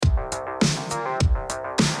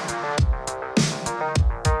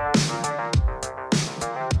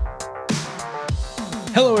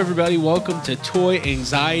Hello, everybody. Welcome to Toy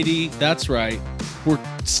Anxiety. That's right. We're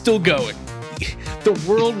still going. The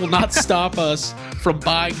world will not stop us from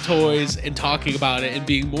buying toys and talking about it and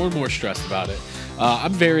being more and more stressed about it.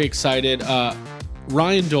 I'm very excited.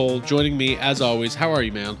 Ryan Dole joining me as always. How are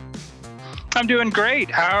you, man? I'm doing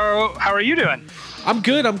great. How are you doing? I'm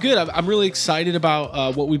good. I'm really excited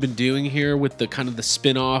about what we've been doing here with the kind of the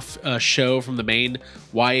spin-off show from the main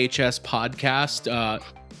YHS podcast.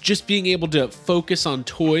 Just being able to focus on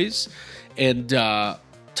toys and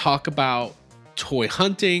talk about toy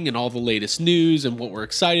hunting and all the latest news and what we're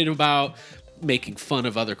excited about, making fun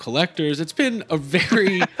of other collectors. It's been a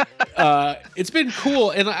very, it's been cool.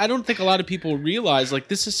 And I don't think a lot of people realize, like,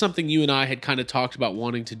 this is something you and I had kind of talked about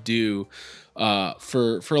wanting to do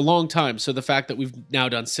for a long time. So the fact that we've now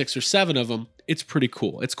done 6 or 7 of them, it's pretty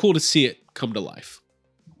cool. It's cool to see it come to life.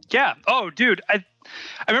 Yeah. Oh, dude. I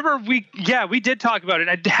remember we did talk about it.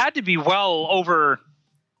 It had to be about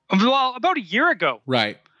a year ago.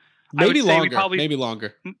 Right. Maybe longer.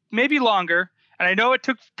 Maybe longer. And I know it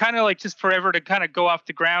took kind of like just forever to kind of go off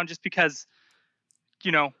the ground just because,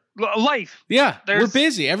 life. Yeah, we're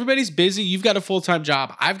busy. Everybody's busy. You've got a full-time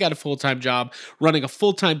job. I've got a full-time job running a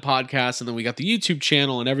full-time podcast. And then we got the YouTube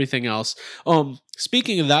channel and everything else.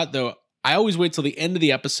 Speaking of that, though, I always wait till the end of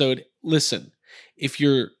the episode. Listen, if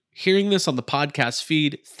you're hearing this on the podcast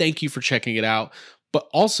feed, thank you for checking it out. But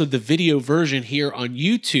also the video version here on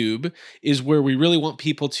YouTube is where we really want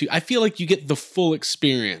people to, I feel like you get the full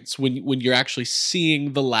experience when you're actually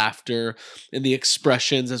seeing the laughter and the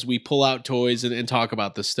expressions as we pull out toys and talk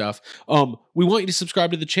about this stuff. We want you to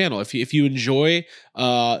subscribe to the channel. If you enjoy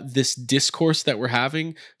this discourse that we're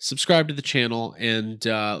having, subscribe to the channel and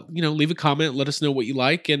leave a comment. Let us know what you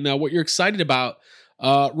like and what you're excited about.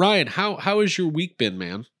 Ryan, how has your week been,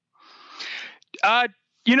 man?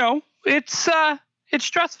 It's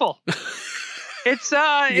stressful. It's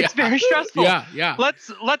very stressful. Yeah.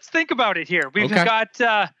 Let's think about it here. We've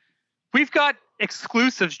got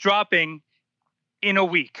exclusives dropping in a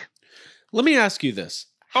week. Let me ask you this.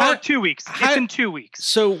 2 weeks. It's in 2 weeks.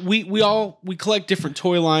 So we collect different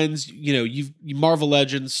toy lines. You Marvel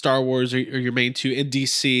Legends, Star Wars are your main two, and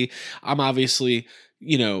DC. I'm obviously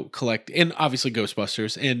collect, and obviously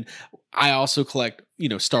Ghostbusters, and I also collect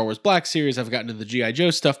Star Wars Black Series. I've gotten into the G.I. Joe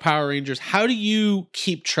stuff, Power Rangers. How do you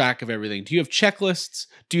keep track of everything? Do you have checklists?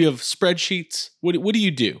 Do you have spreadsheets? What do you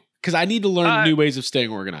do? Because I need to learn new ways of staying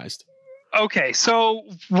organized. Okay, so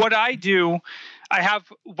what I do, I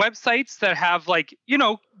have websites that have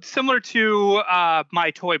similar to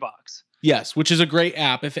My Toy Box. Yes, which is a great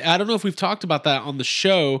app. I don't know if we've talked about that on the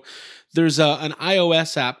show. There's an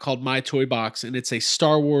iOS app called My Toy Box, and it's a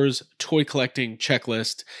Star Wars toy collecting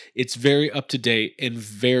checklist. It's very up to date and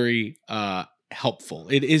very helpful.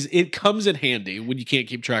 It comes in handy when you can't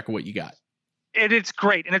keep track of what you got. It's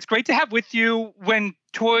great, and it's great to have with you when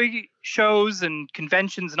toy shows and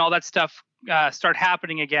conventions and all that stuff start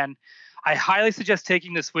happening again. I highly suggest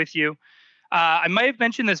taking this with you. I might have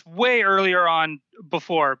mentioned this way earlier on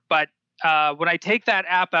before, but when I take that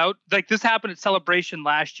app out, like this happened at Celebration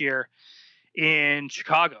last year in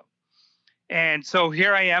Chicago. And so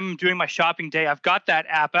here I am doing my shopping day. I've got that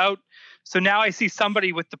app out. So now I see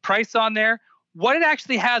somebody with the price on there. What it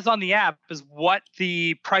actually has on the app is what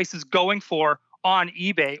the price is going for on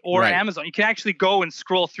eBay or Amazon. You can actually go and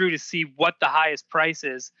scroll through to see what the highest price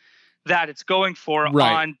is that it's going for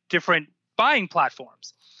on different buying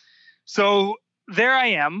platforms. So there I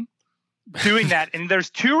am doing that. And there's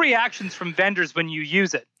 2 reactions from vendors when you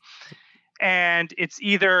use it. And it's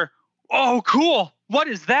either, oh, cool. What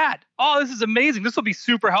is that? Oh, this is amazing. This will be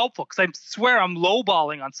super helpful because I swear I'm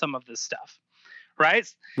lowballing on some of this stuff. Right.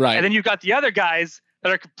 And then you've got the other guys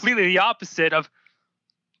that are completely the opposite of,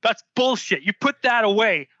 that's bullshit. You put that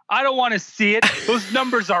away. I don't want to see it. Those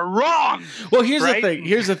numbers are wrong. Well, here's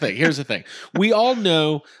the thing. We all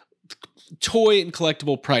know toy and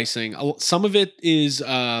collectible pricing. Some of it is,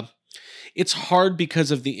 it's hard because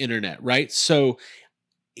of the internet, right? So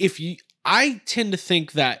I tend to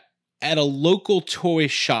think that at a local toy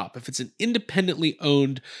shop, if it's an independently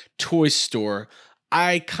owned toy store,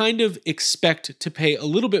 I kind of expect to pay a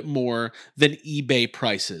little bit more than eBay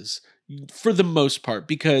prices for the most part,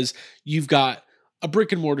 because you've got a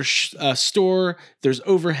brick and mortar store, there's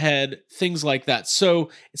overhead, things like that.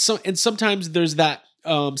 And sometimes there's that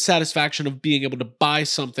satisfaction of being able to buy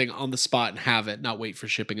something on the spot and have it, not wait for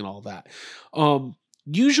shipping and all that.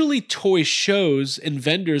 Usually toy shows and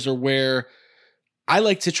vendors are where I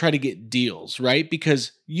like to try to get deals, right?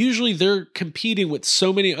 Because usually they're competing with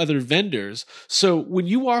so many other vendors. So when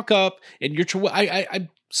you walk up and I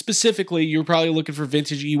specifically, you're probably looking for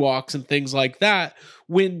vintage Ewoks and things like that.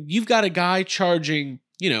 When you've got a guy charging,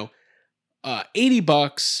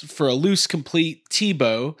 $80 for a loose complete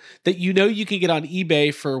T-bow that you can get on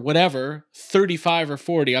eBay for whatever, 35 or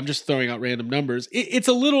 40. I'm just throwing out random numbers.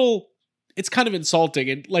 It's kind of insulting.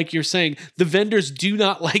 And like you're saying, the vendors do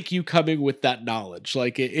not like you coming with that knowledge.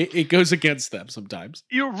 Like it goes against them sometimes.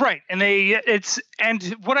 You're right. And and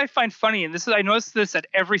what I find funny, and I notice this at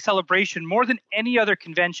every celebration more than any other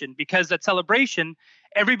convention, because at Celebration,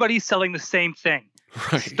 everybody's selling the same thing.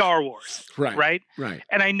 Right. Star Wars. Right.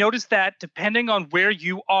 And I noticed that depending on where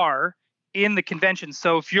you are in the convention.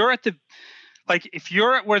 So if you're at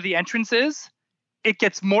where the entrance is, it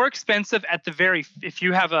gets more expensive if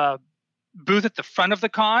you have a booth at the front of the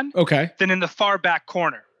con, okay, than in the far back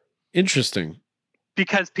corner. Interesting.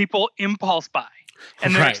 Because people impulse buy.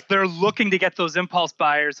 And they're looking to get those impulse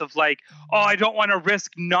buyers of like, oh, I don't want to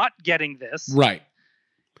risk not getting this. Right.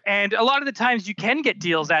 And a lot of the times you can get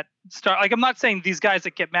deals at Star. Like, I'm not saying these guys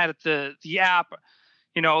that get mad at the app,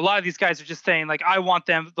 a lot of these guys are just saying like, I want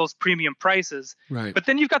those premium prices. Right. But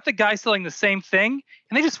then you've got the guy selling the same thing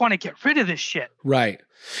and they just want to get rid of this shit. Right.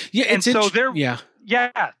 Yeah. And so they're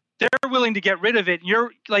willing to get rid of it. And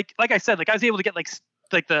you're like I said, like I was able to get like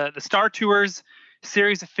the Star Tours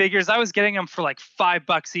series of figures. I was getting them for like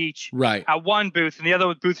 $5 each, right, at one booth, and the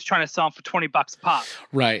other booth is trying to sell them for $20 a pop.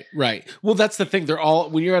 Right. Well, that's the thing. They're all,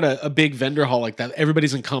 when you're at a big vendor hall like that,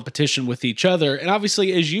 everybody's in competition with each other. And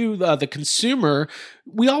obviously, as you, the consumer,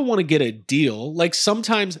 we all want to get a deal. Like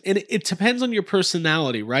sometimes, and it depends on your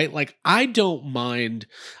personality, right? Like I don't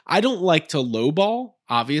like to lowball,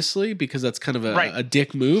 obviously, because that's kind of a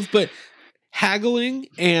dick move, but haggling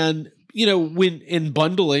and when in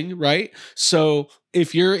bundling, right? So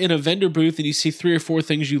if you're in a vendor booth and you see 3 or 4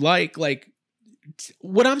 things you like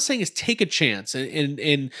what I'm saying is take a chance.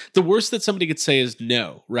 And the worst that somebody could say is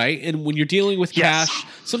no, right? And when you're dealing with cash,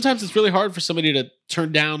 sometimes it's really hard for somebody to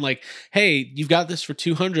turn down like, hey, you've got this for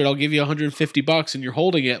 $200, I'll give you $150 and you're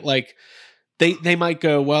holding it. Like they might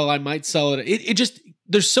go, well, I might sell it. It just,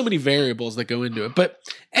 there's so many variables that go into it. But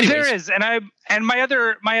anyways. There is. And my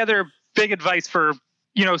other big advice for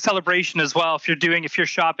Celebration as well, if you're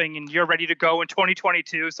shopping and you're ready to go in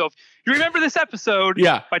 2022. So if you remember this episode,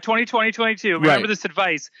 by 2022, remember this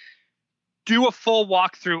advice, do a full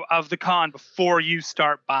walkthrough of the con before you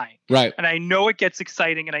start buying. Right. And I know it gets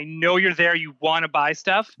exciting and I know you're there, you want to buy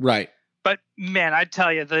stuff. Right. But man, I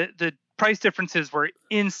tell you, the price differences were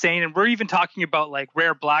insane. And we're even talking about like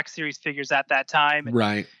rare Black Series figures at that time.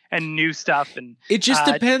 And, and new stuff. And it just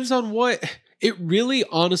depends on what... It really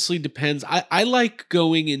honestly depends. I like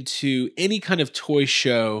going into any kind of toy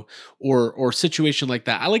show or situation like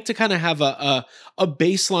that. I like to kind of have a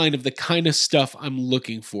baseline of the kind of stuff I'm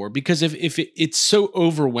looking for, because if it's so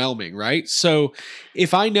overwhelming, right? So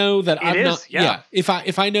if I know that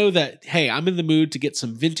if I know that, hey, I'm in the mood to get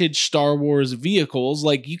some vintage Star Wars vehicles,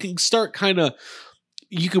 like you can start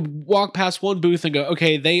you could walk past one booth and go,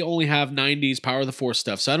 okay, they only have 90s Power of the Force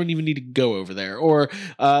stuff, so I don't even need to go over there. Or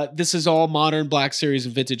this is all modern Black Series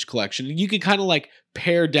and vintage collection. You can kind of like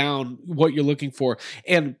pare down what you're looking for.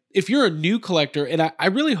 And if you're a new collector, and I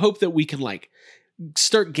really hope that we can like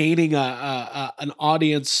start gaining an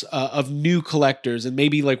audience of new collectors, and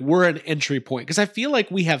maybe like we're an entry point, because I feel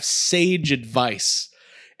like we have sage advice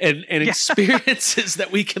and experiences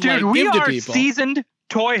that we can give to people. We are seasoned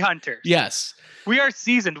toy hunters. Yes. We are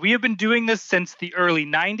seasoned. We have been doing this since the early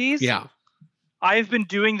 90s. Yeah. I've been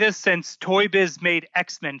doing this since Toy Biz made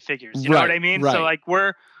X-Men figures. You know what I mean? Right. So like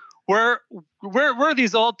we're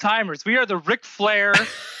these old timers. We are the Ric Flair, and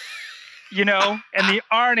the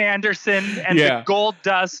Arn Anderson and the Gold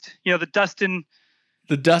Dust, the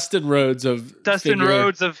Dustin Rhodes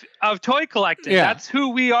of toy collecting. Yeah. That's who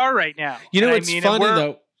we are right now. It's funny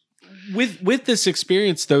though. With this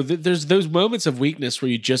experience though, there's those moments of weakness where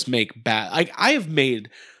you just make bad. Like I have made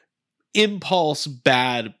impulse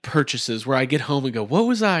bad purchases where I get home and go,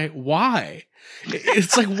 why?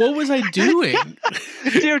 It's like, what was I doing?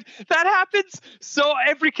 Dude, that happens so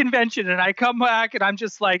every convention, and I come back and I'm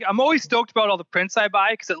just like, I'm always stoked about all the prints I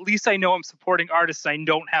buy, because at least I know I'm supporting artists and I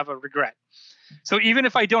don't have a regret. So even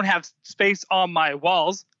if I don't have space on my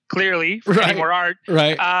walls, clearly, for any more art,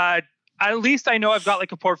 at least I know I've got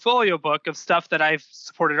like a portfolio book of stuff that I've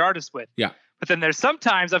supported artists with. Yeah. But then there's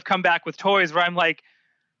sometimes I've come back with toys where I'm like,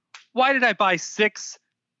 why did I buy 6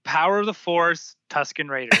 Power of the Force Tusken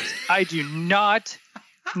Raiders? I do not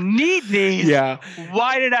need these. Yeah.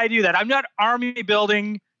 Why did I do that? I'm not army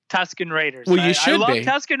building Tusken Raiders. Well, you should be. I love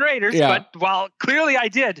Tusken Raiders, but clearly I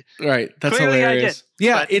did. Right. That's clearly hilarious.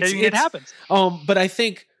 I did. Yeah. It happens. But I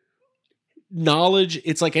think knowledge,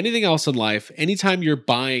 it's like anything else in life. Anytime you're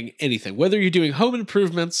buying anything, whether you're doing home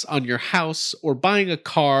improvements on your house or buying a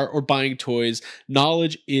car or buying toys,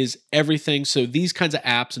 knowledge is everything. So these kinds of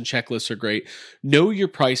apps and checklists are great. Know your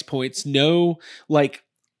price points. Know, like,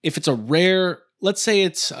 if it's a rare, let's say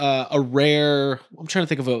it's a rare, I'm trying to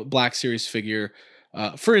think of a Black Series figure.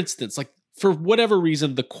 For instance, like, for whatever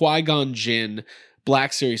reason, the Qui-Gon Jinn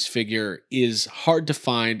Black Series figure is hard to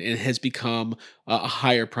find and has become a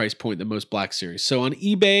higher price point than most Black Series. So on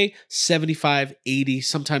eBay, $75, $80,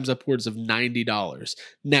 sometimes upwards of $90.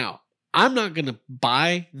 Now, I'm not going to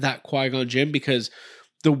buy that Qui-Gon Jinn because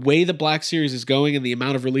the way the Black Series is going and the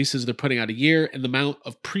amount of releases they're putting out a year and the amount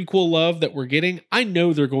of prequel love that we're getting, I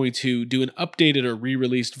know they're going to do an updated or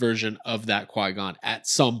re-released version of that Qui-Gon at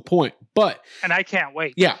some point. And I can't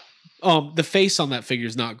wait. Yeah. The face on that figure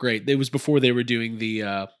is not great. It was before they were doing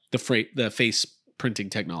the face printing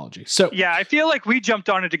technology. So yeah, I feel like we jumped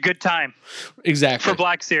on at a good time. Exactly. For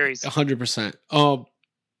Black Series. 100%.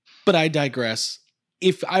 But I digress.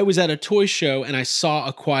 If I was at a toy show and I saw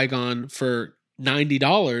a Qui-Gon for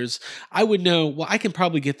 $90, I would know, well, I can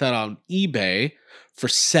probably get that on eBay for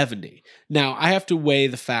 $70. Now, I have to weigh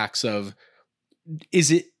the facts of, is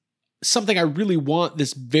it something I really want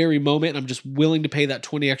this very moment and I'm just willing to pay that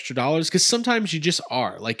 $20 extra? Because sometimes you just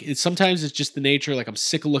are. Like, sometimes it's just the nature, like, I'm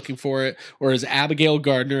sick of looking for it. Or as Abigail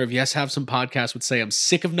Gardner of Yes Have Some Podcast would say, I'm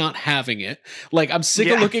sick of not having it. Like, I'm sick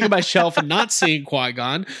of looking at my shelf and not seeing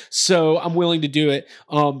Qui-Gon, so I'm willing to do it.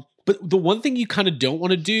 But the one thing you kind of don't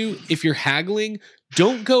want to do if you're haggling,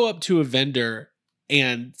 don't go up to a vendor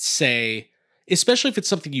and say, especially if it's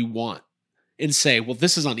something you want, and say, well,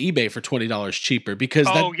 this is on eBay for $20 cheaper, because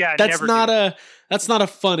that's not a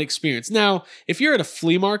fun experience. Now, if you're at a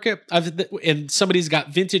flea market and somebody's got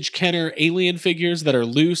vintage Kenner alien figures that are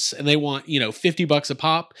loose and they want, $50 a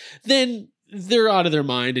pop, then they're out of their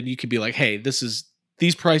mind, and you could be like, hey, these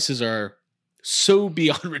prices are so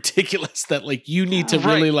beyond ridiculous that, like, you need to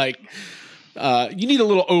really you need a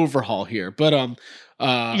little overhaul here. But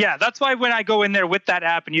yeah, that's why when I go in there with that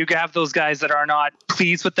app and you have those guys that are not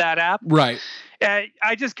pleased with that app, right?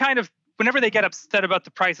 I just kind of, whenever they get upset about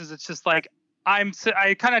the prices, it's just like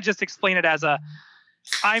I kind of just explain it as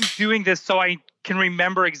I'm doing this so I can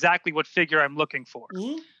remember exactly what figure I'm looking for.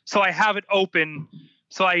 Mm-hmm. So I have it open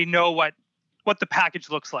so I know what the package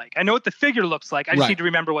looks like. I know what the figure looks like. I just need to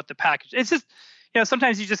remember what the package. It's just,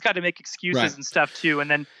 sometimes you just got to make excuses and stuff too, and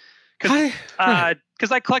then.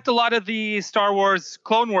 Because I collect a lot of the Star Wars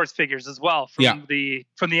Clone Wars figures as well from the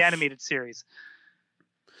animated series.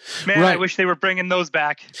 Man, I wish they were bringing those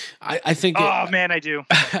back. I think. Man, I do.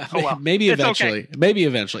 Oh well, maybe eventually. Okay. Maybe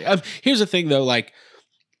eventually. Here's the thing, though. Like,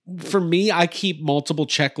 for me, I keep multiple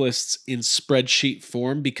checklists in spreadsheet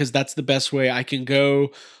form because that's the best way I can go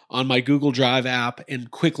on my Google Drive app and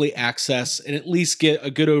quickly access and at least get a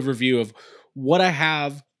good overview of what I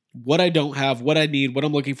have, what I don't have, what I need, what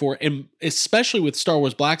I'm looking for, and especially with Star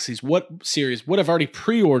Wars Black Series, what I've already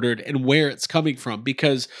pre-ordered and where it's coming from,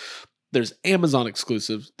 because there's Amazon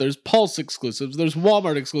exclusives, there's Pulse exclusives, there's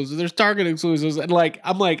Walmart exclusives, there's Target exclusives, and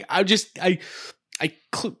I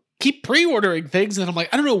keep pre-ordering things, and I'm like,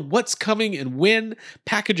 I don't know what's coming and when.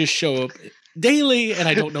 Packages show up daily, and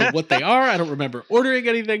I don't know what they are. I don't remember ordering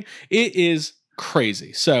anything. It is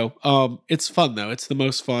crazy. So it's fun, though. It's the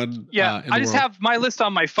most fun. Yeah, I just have my list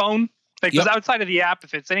on my phone, because outside of the app,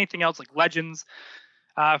 if it's anything else like Legends,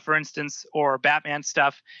 for instance, or Batman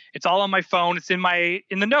stuff, it's all on my phone. It's in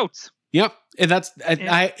the notes. Yep, and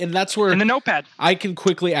that's where in the notepad I can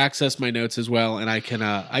quickly access my notes as well, and I can.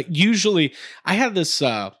 I had this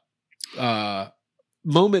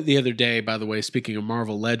moment the other day, by the way, speaking of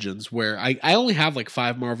Marvel Legends, where I only have like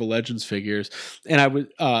 5 Marvel Legends figures, and I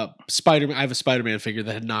would Spider-Man. I have a Spider-Man figure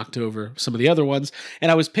that had knocked over some of the other ones,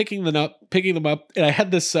 and I was picking them up, and I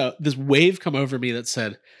had this wave come over me that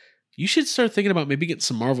said, "You should start thinking about maybe getting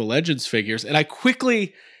some Marvel Legends figures." And I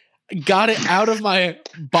quickly got it out of my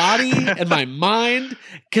body and my mind,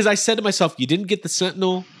 because I said to myself, "You didn't get the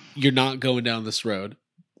Sentinel, you're not going down this road."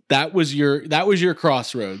 That was your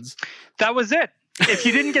crossroads. That was it. If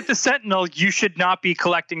you didn't get the Sentinel, you should not be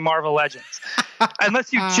collecting Marvel Legends.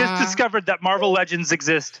 Unless you just discovered that Marvel Legends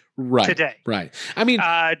exist today. Right. I mean,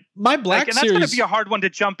 my Black and Series... that's going to be a hard one to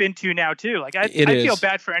jump into now, too. Like, I feel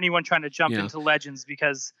bad for anyone trying to jump into Legends,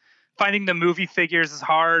 because finding the movie figures is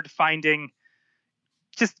hard. Finding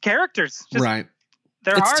just characters. They're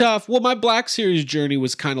it's hard. Tough. Well, my Black Series journey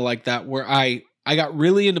was kind of like that, where I got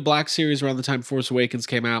really into Black Series around the time Force Awakens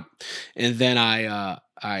came out, and then I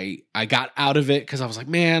got out of it because I was like,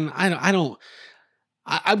 man, I'm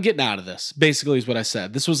getting out of this. Basically, is what I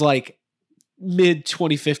said. This was like mid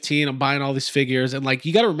 2015. I'm buying all these figures, and like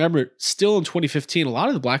you got to remember, still in 2015, a lot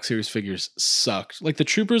of the Black Series figures sucked. Like the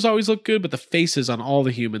Troopers always looked good, but the faces on all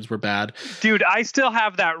the humans were bad. Dude, I still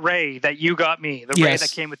have that Ray that you got me, the Ray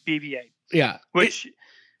that came with BB-8. Yeah, which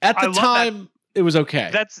at the time it was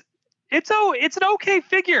okay. It's an okay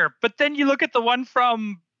figure, but then you look at the one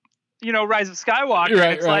from Rise of Skywalker,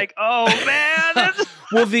 and it's like, oh man.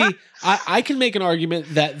 Well, I can make an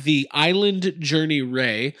argument that the Island Journey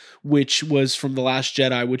Ray, which was from The Last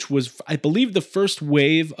Jedi, which was, I believe, the first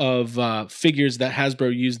wave of figures that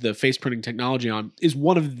Hasbro used the face printing technology on, is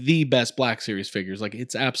one of the best Black Series figures. Like,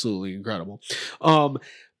 it's absolutely incredible.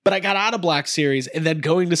 But I got out of Black Series, and then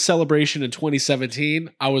going to Celebration in 2017,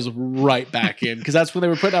 I was right back in, because that's when they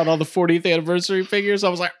were putting out all the 40th anniversary figures. I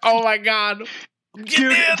was like, oh my God.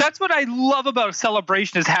 Dude, that's what I love about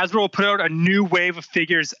Celebration is Hasbro will put out a new wave of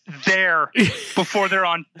figures there before they're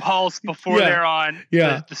on Pulse, before they're on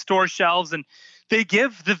the store shelves, and they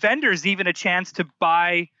give the vendors even a chance to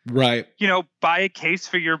buy a case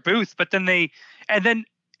for your booth. But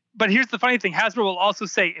here's the funny thing: Hasbro will also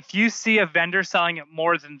say, if you see a vendor selling it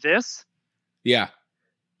more than this,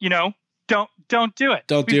 don't do it.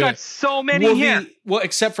 We've got so many here.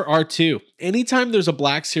 Except for R2. Anytime there's a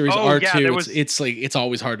Black Series R2, it's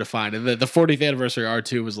always hard to find. And the 40th anniversary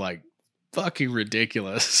R2 was like fucking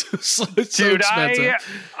ridiculous. so expensive.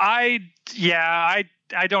 I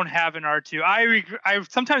don't have an R2. I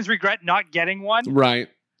sometimes regret not getting one. Right.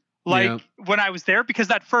 When I was there, because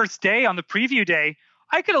that first day on the preview day,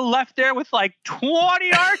 I could have left there with like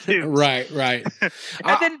 20 R2s. Right.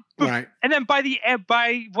 And then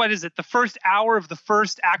by what is it? The first hour of the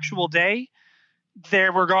first actual day, they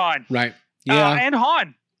were gone. Right. Yeah. And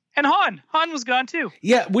Han was gone too.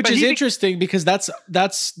 Yeah, which is interesting because that's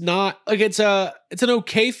not like it's an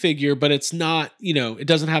okay figure, but it's not, it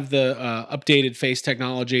doesn't have the updated face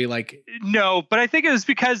technology like. No, but I think it was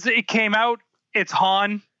because it came out. It's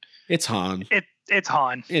Han. It's Han. It's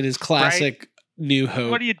Han. It is classic. Right? New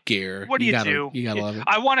Hope gear. What do you do? You gotta love it.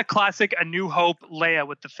 I want a classic A New Hope Leia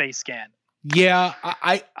with the face scan. Yeah,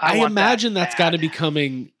 I imagine that's got to be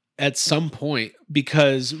coming at some point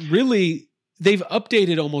because really they've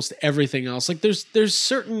updated almost everything else. Like there's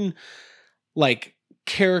certain like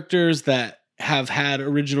characters that have had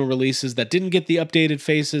original releases that didn't get the updated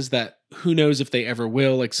faces that who knows if they ever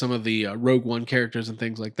will, like some of the Rogue One characters and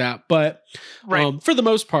things like that. But for the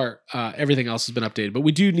most part, everything else has been updated. But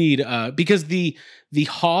we do need, because the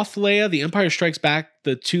Hoth Leia, the Empire Strikes Back,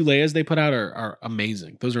 the 2 Leias they put out are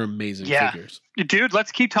amazing. Those are amazing figures. Dude,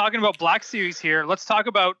 let's keep talking about Black Series here. Let's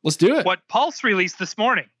do it. What Pulse released this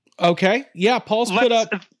morning. Okay. Yeah, Pulse put up.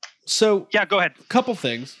 So yeah, go ahead. Couple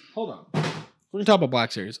things. Hold on. We're going to talk about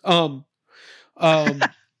Black Series.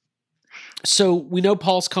 So we know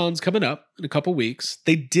PulseCon's coming up in a couple weeks.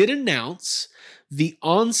 They did announce the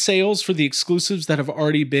on sales for the exclusives that have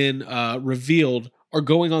already been revealed are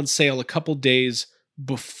going on sale a couple days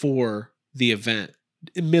before the event,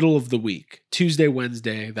 middle of the week, Tuesday,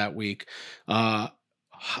 Wednesday that week.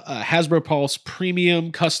 Hasbro Pulse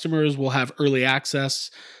premium customers will have early access,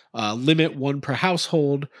 limit 1 per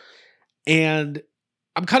household, and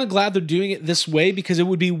I'm kind of glad they're doing it this way because it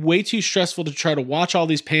would be way too stressful to try to watch all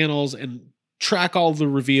these panels and track all the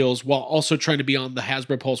reveals while also trying to be on the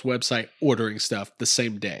Hasbro Pulse website ordering stuff the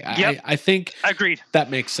same day. Yep. I think agreed.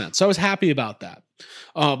 That makes sense. So I was happy about that.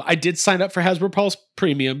 I did sign up for Hasbro Pulse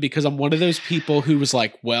Premium because I'm one of those people who was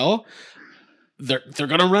like, well, they're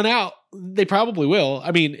going to run out. They probably will.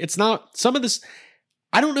 I mean, it's not some of this.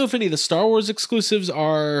 I don't know if any of the Star Wars exclusives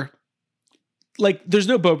are like, there's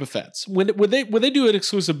no Boba Fett's. When they do an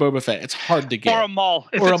exclusive Boba Fett, it's hard to get. Or a Maul.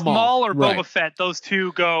 If it's Maul or Boba Fett, those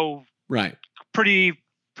two go pretty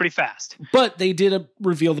fast. But they did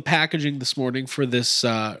reveal the packaging this morning for this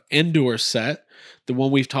Endor set, the one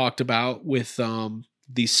we've talked about with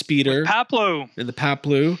the speeder, with Paplu, and the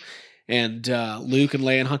Paplu, and Luke and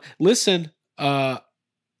Leia and Han. Listen, I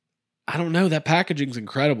don't know. That packaging's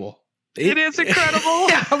incredible. It is incredible.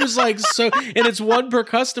 I was like, and it's 1 per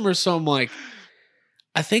customer. So I'm like,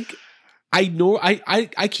 I think I know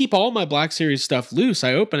I keep all my Black Series stuff loose.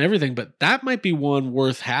 I open everything, but that might be one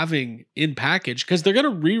worth having in package because they're going to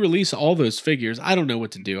re-release all those figures. I don't know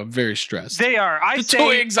what to do. I'm very stressed. They are. The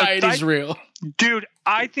toy anxiety is real. Dude,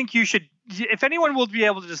 I think you should, if anyone will be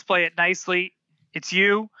able to display it nicely, it's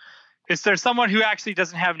you. Is there someone who actually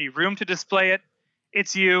doesn't have any room to display it?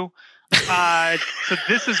 It's you. So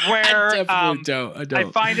this is where I don't. I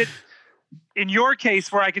find it in your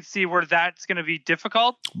case where I could see where that's going to be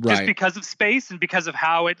difficult just because of space and because of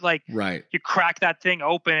how it you crack that thing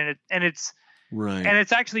open and it's Right. And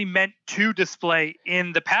it's actually meant to display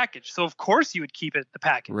in the package. So of course you would keep it in the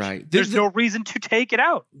package. Right. There's no reason to take it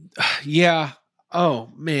out. Yeah. Oh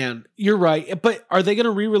man, you're right. But are they going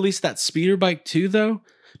to re-release that speeder bike too, though?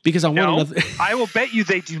 Because I want another. I will bet you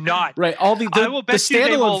they do not. Right. All the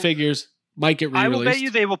standalone figures might get re-released. I will bet you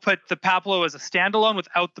they will put the Papalo as a standalone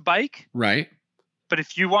without the bike. Right. But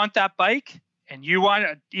if you want that bike and you want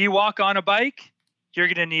an Ewok on a bike, you're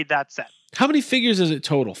going to need that set. How many figures is it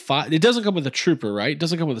total? 5. It doesn't come with a trooper, right? It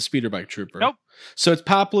doesn't come with a speeder bike trooper. Nope. So it's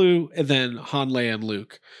Paploo and then Han, Leia, and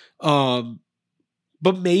Luke.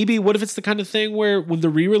 But maybe, what if it's the kind of thing where when the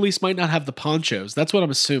re-release might not have the ponchos? That's what I'm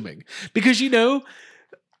assuming. Because,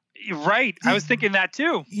 Right. I was thinking that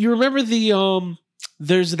too. You remember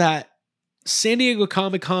there's that San Diego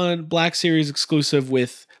Comic-Con Black Series exclusive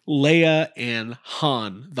with Leia and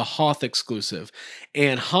Han, the Hoth exclusive.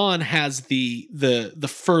 And Han has the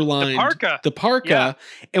fur-lined... The parka. Yeah.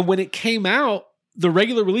 And when it came out, the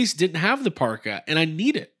regular release didn't have the parka. And I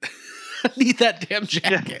need it. I need that damn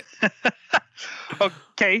jacket.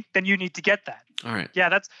 Okay, then you need to get that. All right.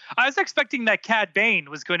 Yeah, I was expecting that Cad Bane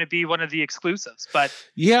was going to be one of the exclusives, but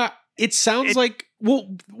yeah, it sounds like,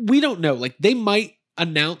 well, we don't know. Like, they might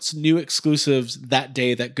announce new exclusives that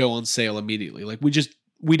day that go on sale immediately. Like,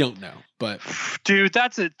 we don't know. But dude,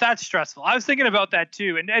 that's stressful. I was thinking about that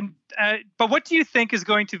too. But what do you think is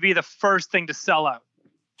going to be the first thing to sell out?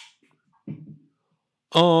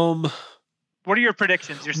 What are your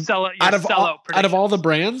predictions? Your sellout predictions. Out of all the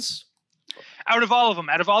brands? Out of all of them,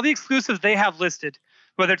 out of all the exclusives they have listed,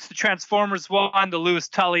 whether it's the Transformers one, the Louis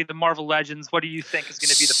Tully, the Marvel Legends, what do you think is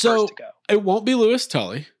going to be the first to go? It won't be Louis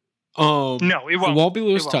Tully. No, it won't. It won't be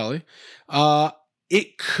Louis Tully.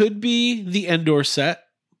 It could be the Endor set,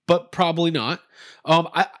 but probably not.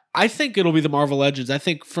 I think it'll be the Marvel Legends. I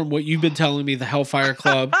think from what you've been telling me, the Hellfire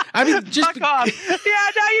Club. I mean, just fuck off. Yeah,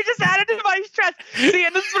 now you just added to my stress. See,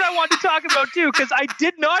 and this is what I wanted to talk about too, because I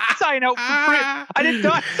did not sign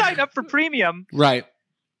up for premium. Right.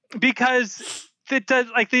 Because it does,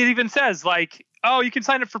 like, it even says, like, oh, you can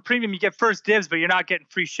sign up for premium, you get first dibs, but you're not getting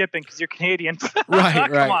free shipping because you're Canadian.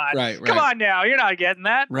 Right. Come on now, you're not getting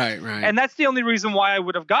that. Right. And that's the only reason why I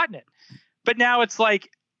would have gotten it. But now it's like,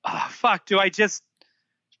 oh fuck, do I just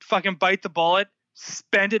fucking bite the bullet,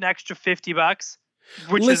 spend an extra $50,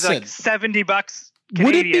 which is like $70 Canadian?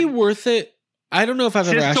 Would it be worth it? I don't know if I've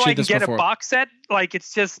ever asked you this before. Just so I can get a box set? Like,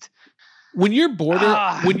 it's just when your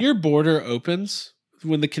border opens,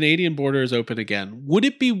 when the Canadian border is open again, would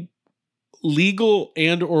it be legal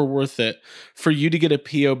and or worth it for you to get a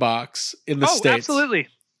PO box in the States? Absolutely.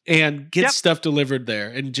 And get stuff delivered there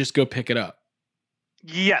and just go pick it up?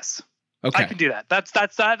 Yes. Okay. I can do that.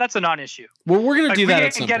 That's a non-issue. Well, we're going to do that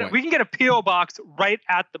at some point. We can get a PO box right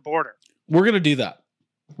at the border. We're going to do that.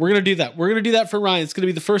 We're going to do that for Ryan. It's going to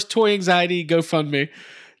be the first Toy Anxiety GoFundMe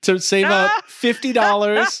to save up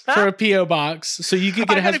 $50 for a PO box, so you could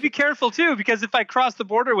get. I got to be careful too, because if I cross the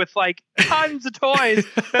border with like tons of toys,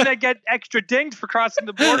 then I get extra dinged for crossing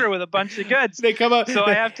the border with a bunch of goods. They come up. So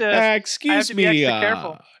I have to. Excuse me, be extra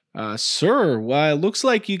careful. Sir, why, it looks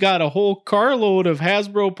like you got a whole carload of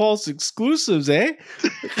Hasbro Pulse exclusives, eh?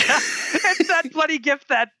 It's that bloody gift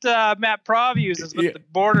that Matt Prov uses with the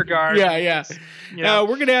border guard. Yeah.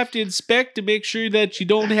 We're going to have to inspect to make sure that you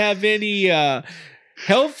don't have any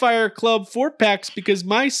Hellfire Club 4-packs, because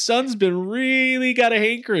my son's been really got a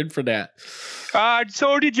hankering for that.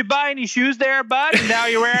 So did you buy any shoes there, bud? And now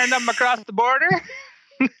you're wearing them across the border?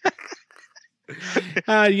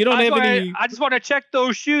 You don't have any. I just want to check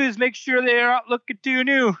those shoes, make sure they're not looking too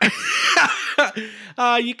new.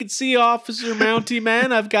 You can see, Officer Mountie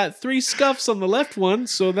Man, I've got 3 scuffs on the left one,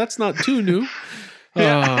 so that's not too new.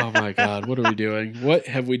 Oh my God, what are we doing? What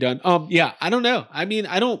have we done? Yeah, I don't know. I mean,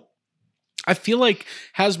 I feel like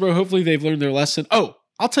Hasbro, hopefully they've learned their lesson. Oh,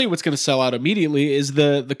 I'll tell you what's going to sell out immediately is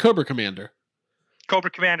the Cobra Commander. Cobra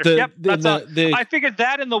Commander. I figured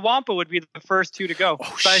that and the Wampa would be the first 2 to go.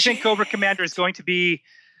 But I think Cobra Commander is going to be.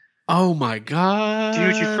 Oh my God.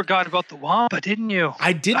 Dude, you forgot about the Wampa, didn't you?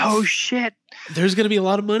 I didn't. Oh shit. There's going to be a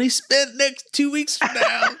lot of money spent next 2 weeks from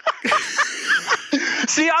now.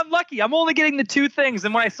 See, I'm lucky. I'm only getting the 2 things.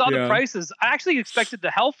 And when I saw the prices, I actually expected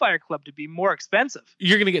the Hellfire Club to be more expensive.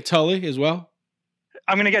 You're going to get Tully as well?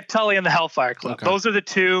 I'm going to get Tully and the Hellfire Club. Okay.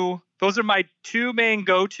 Those are my 2 main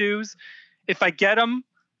go-tos. If I get them,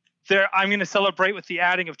 I'm going to celebrate with the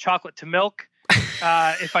adding of chocolate to milk.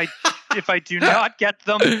 If I do not get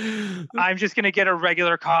them, I'm just going to get a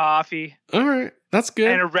regular coffee. All right. That's good.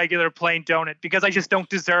 And a regular plain donut, because I just don't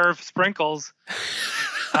deserve sprinkles.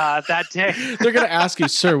 that day. They're going to ask you,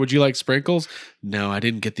 sir, would you like sprinkles? No, I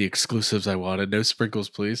didn't get the exclusives I wanted. No sprinkles,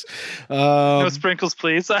 please. No sprinkles,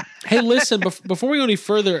 please. Hey, listen, before we go any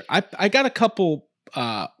further, I got a couple,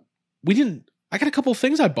 I got a couple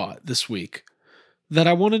things I bought this week that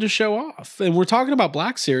I wanted to show off. And we're talking about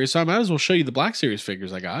Black Series, so I might as well show you the Black Series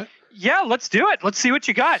figures I got. Yeah, let's do it. Let's see what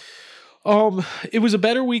you got. It was a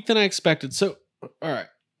better week than I expected. So, all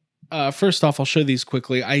right. First off, I'll show these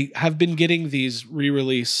quickly. I have been getting these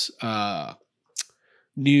re-release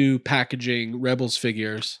new packaging Rebels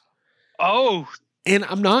figures. Oh. And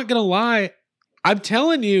I'm not going to lie. I'm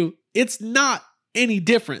telling you, it's not any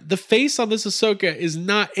different. The face on this Ahsoka is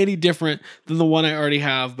not any different than the one I already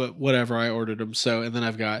have, but whatever, I ordered them. So, and then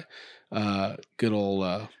I've got good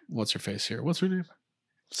old, what's her face here? What's her name?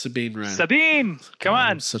 Sabine Wren. Sabine, come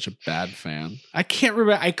on. I'm such a bad fan. I can't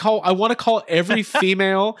remember. I want to call every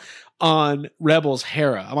female on Rebels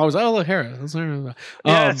Hera. I'm always, oh, look, Hera.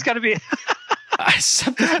 Yeah, it's got to be.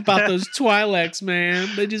 Something about those Twi'leks, man.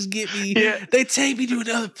 They just get me. Yeah. They take me to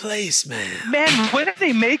another place, man. Man, when are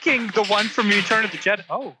they making the one from Return of the Jedi?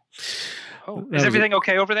 Oh, is everything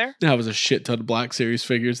okay over there? That was a shit ton of Black Series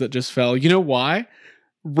figures that just fell. You know why?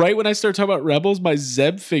 Right when I started talking about Rebels, my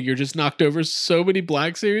Zeb figure just knocked over so many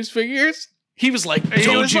Black Series figures. He was like, you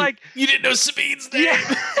didn't know Sabine's name.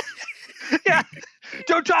 Yeah. Yeah.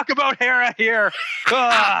 Don't talk about Hera here.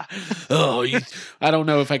 I don't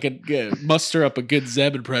know if I could muster up a good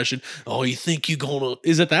Zeb impression. Oh, you think you're gonna?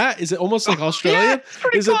 Is it that? Is it almost like Australian? Yeah, it's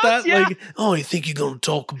pretty is close, it that? Yeah. Like, oh, you think you're gonna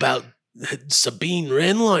talk about Sabine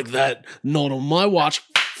Wren like that? Not on my watch.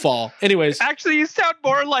 Fall. Anyways, actually, you sound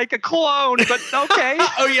more like a clone, but okay.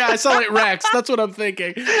 Oh yeah, I sound like Rex. That's what I'm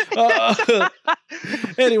thinking.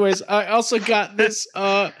 Anyways, I also got this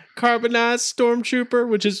carbonized stormtrooper,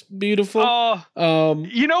 which is beautiful.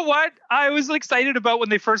 You know what? I was excited about when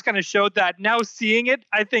they first kind of showed that. Now seeing it,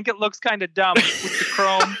 I think it looks kind of dumb with the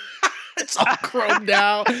chrome. It's all chromed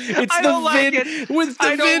out. It's with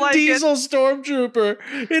the Vin Diesel stormtrooper.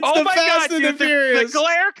 It's the Fast and the Furious. The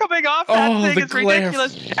glare coming off that thing is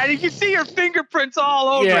ridiculous. And you can see your fingerprints all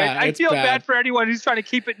over it. I feel bad for anyone who's trying to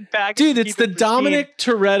keep it in package. Dude, it's the Dominic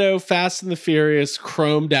Toretto Fast and the Furious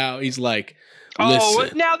chromed out. He's like,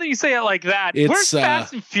 listen. Now that you say it like that, where's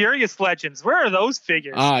Fast and Furious Legends? Where are those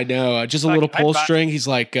figures? I know. Just a little pull string. He's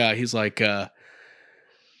like,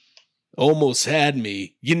 almost had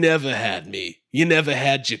me. You never had me. You never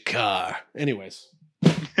had your car. Anyways,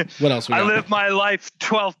 what else we got? I live my life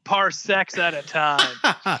 12 parsecs at a time.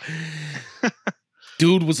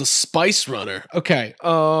 Dude was a spice runner. Okay.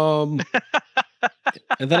 And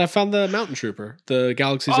then I found the Mountain Trooper, the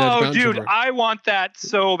Galaxy's Edge Mountain Trooper. Oh, dude, I want that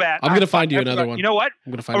so bad. I'm going to find you another one. You know what?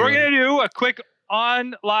 I'm going to find We're going to do a quick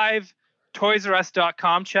on live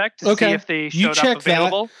ToysRUs.com check to see if they showed up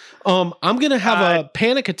available. That. I'm going to have a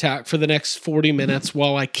panic attack for the next 40 minutes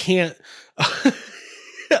while I can't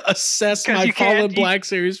assess my fallen Black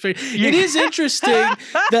Series figure. It is interesting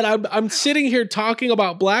that I'm sitting here talking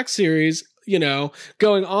about Black Series, you know,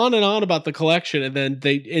 going on and on about the collection, and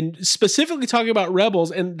then specifically talking about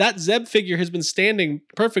Rebels, and that Zeb figure has been standing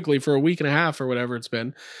perfectly for a week and a half or whatever it's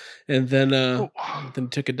been, and then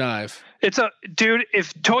took a dive. Dude,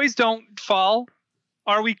 if toys don't fall,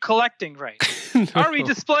 are we collecting right? No. Are we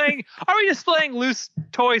displaying loose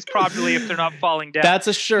toys properly if they're not falling down? That's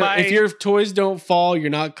a shirt. If your toys don't fall,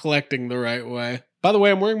 you're not collecting the right way. By the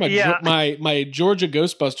way, I'm wearing my Georgia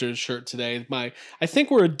Ghostbusters shirt today. I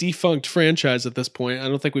think we're a defunct franchise at this point. I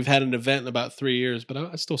don't think we've had an event in about 3 years, but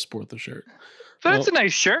I still sport the shirt. But it's a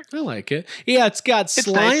nice shirt. I like it. Yeah, it's got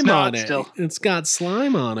slime on it. It's got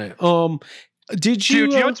slime on it. Did you?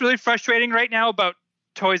 Dude, you know what's really frustrating right now about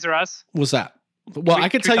Toys R Us? What's that? Well, I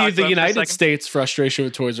can tell you the United States frustration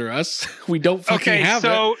with Toys R Us. We don't fucking have it.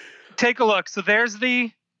 So take a look. So there's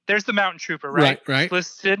the Mountain Trooper, right? Right.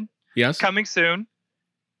 Listed. Yes. Coming soon.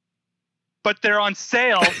 But they're on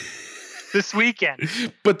sale this weekend.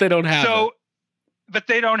 But they don't have it. But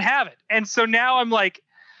they don't have it. And so now I'm like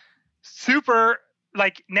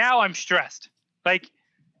now I'm stressed. Like,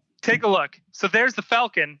 take a look. So there's the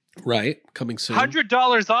Falcon. Right. Coming soon.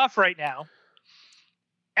 $100 off right now.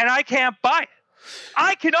 And I can't buy it.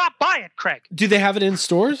 I cannot buy it, Craig. Do they have it in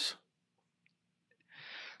stores?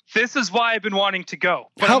 This is why I've been wanting to go.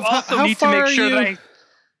 But I also need to make sure that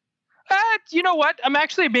you know what? I'm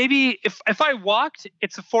actually maybe if I walked,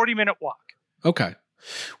 it's a 40-minute walk. Okay.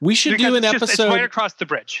 We should do an episode. It's right across the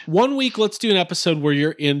bridge. 1 week, let's do an episode where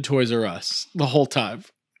you're in Toys R Us the whole time.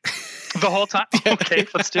 The whole time? Okay,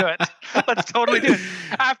 let's do it. Let's totally do it.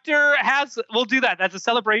 We'll do that. That's a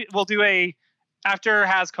celebrate. We'll do after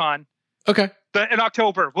HasCon. Okay. In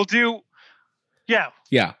October. We'll do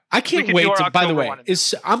Yeah. I can't can wait do our to, by the October way, one.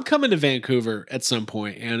 I'm coming to Vancouver at some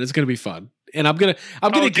point and it's going to be fun. And I'm going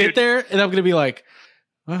to dude. get there and I'm going to be like,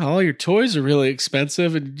 well, all your toys are really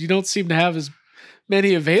expensive and you don't seem to have as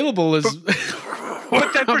many available as.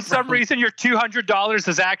 But then for some reason your $200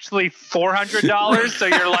 is actually $400. So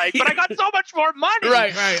you're like, but I got so much more money.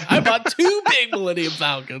 Right. I bought 2 big Millennium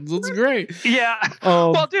Falcons. That's great. Yeah.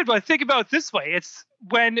 Well, dude, but think about it this way. It's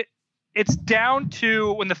when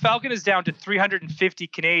the Falcon is down to 350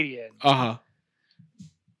 Canadian. Uh-huh.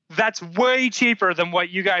 That's way cheaper than what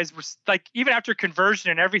you guys were like, even after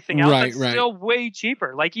conversion and everything else. Right, that's still way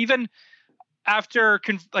cheaper. Like even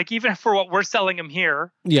even for what we're selling them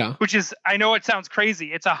here, yeah, which is, I know it sounds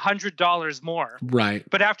crazy, it's $100 more, right?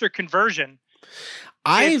 But after conversion,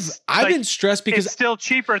 I've been stressed because it's still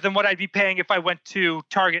cheaper than what I'd be paying if I went to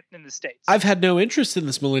Target in the States. I've had no interest in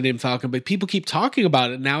this Millennium Falcon, but people keep talking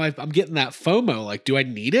about it now. I'm getting that FOMO. Like, do I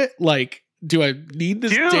need it? Like, do I need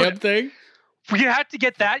this damn thing? You had to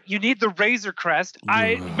get that. You need the Razor Crest.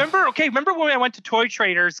 I remember. Okay, remember when I went to Toy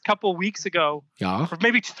Traders a couple weeks ago? Yeah, or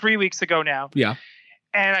maybe 3 weeks ago now. Yeah,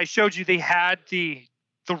 and I showed you they had the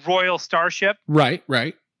Royal Starship. Right.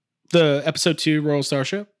 The episode 2 Royal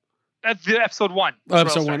Starship. The episode 1.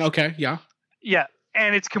 Episode 1. Okay, yeah. Yeah,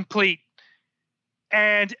 and it's complete.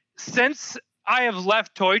 And since I have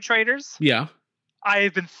left Toy Traders, yeah, I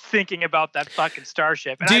have been thinking about that fucking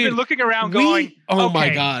Starship. And Dude, I've been looking around going, oh okay, my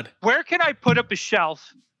God, where can I put up a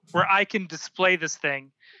shelf where I can display this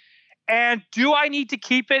thing? And do I need to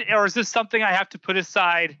keep it, or is this something I have to put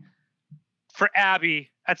aside for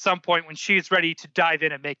Abby at some point when she's ready to dive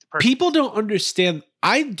in and make the purchase? People don't understand.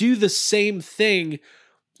 I do the same thing.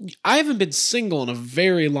 I haven't been single in a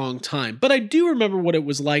very long time, but I do remember what it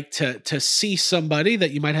was like to see somebody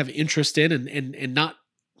that you might have interest in and not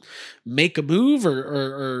make a move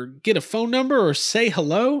or get a phone number or say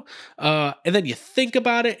hello. And then you think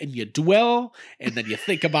about it and you dwell and then you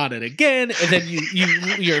think about it again. And then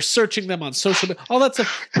you're searching them on social media, all that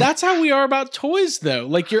stuff. That's how we are about toys though.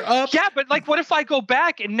 Like you're up. Yeah. But like, what if I go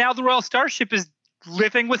back and now the Royal Starship is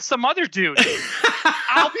living with some other dude?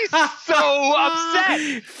 I'll be so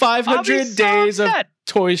upset. 500 days of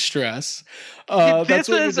toy stress. This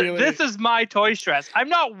is my toy stress. I'm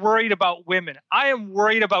not worried about women. I am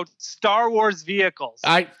worried about Star Wars vehicles.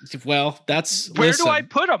 Where do I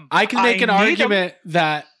put them? I can make an argument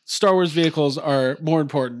that Star Wars vehicles are more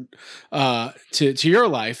important to your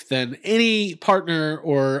life than any partner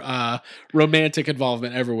or romantic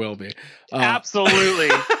involvement ever will be. Absolutely.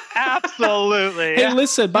 Absolutely. Hey,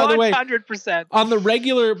 listen, by the way, 100%. on the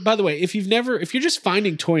regular, by the way, if you're just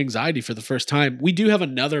finding toy anxiety for the first time, we do have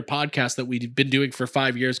another podcast that we've been doing for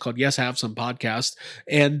 5 years called Yes, Have Some Podcast.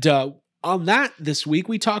 And on that this week,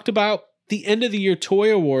 we talked about the end of the year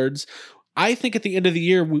toy awards. I think at the end of the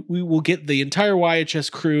year, we will get the entire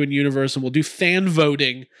YHS crew and universe and we'll do fan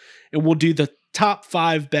voting and we'll do the top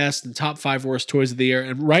 5 best and top 5 worst toys of the year.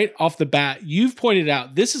 And right off the bat, you've pointed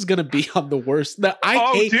out this is going to be on the worst. That's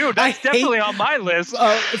definitely on my list.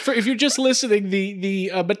 If you're just listening, the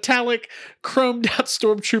metallic chromed out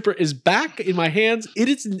Stormtrooper is back in my hands.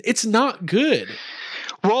 It's not good.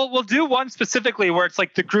 Well, we'll do one specifically where it's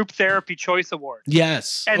like the group therapy choice award.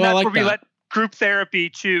 Yes, and that's where we let group therapy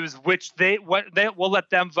choose we'll let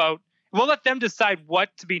them vote. We'll let them decide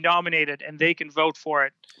what to be nominated, and they can vote for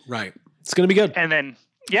it. Right. It's going to be good. And then,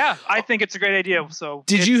 yeah, I think it's a great idea. So,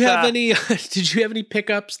 did you have any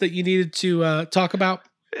pickups that you needed to talk about?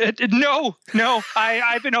 No.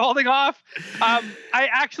 I've been holding off. I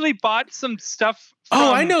actually bought some stuff.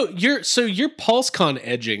 I know you're PulseCon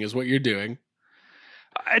edging is what you're doing.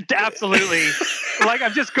 Absolutely. Like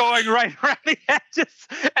I'm just going right around the edges,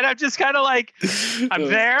 and I'm just kind of like, I'm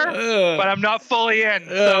there, but I'm not fully in.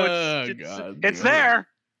 So it's there.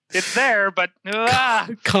 It's there, but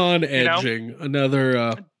con edging.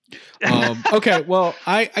 Another. Okay, well,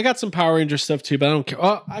 I got some Power Ranger stuff too, but I don't care.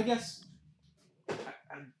 I guess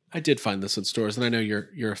I did find this in stores, and I know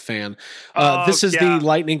you're a fan. This is the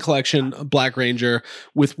Lightning Collection Black Ranger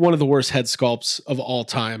with one of the worst head sculpts of all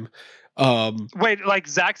time. Wait, like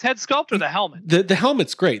Zach's head sculpt or the helmet? The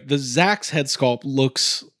helmet's great. The Zach's head sculpt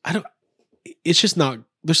looks. It's just not.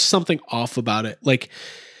 There's something off about it. Like.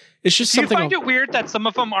 It's just something. Do you find it weird that some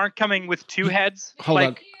of them aren't coming with 2 heads? Hold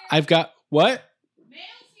on. I've got what? Mail's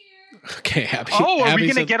here. Okay, Abby. Oh, are we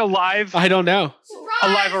going to get a live? I don't know. Surprise!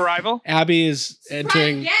 A live arrival? Abby is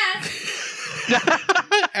entering. Yes.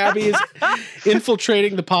 Abby is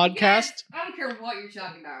infiltrating the podcast. I don't care what you're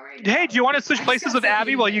talking about right now. Hey, do you want to switch places with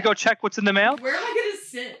Abby while you go check what's in the mail? Where am I going to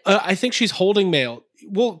sit? I think she's holding mail.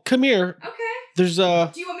 Well, come here. Okay. There's Do you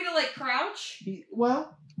want me to like crouch?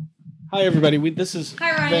 Well. Hi, everybody. This is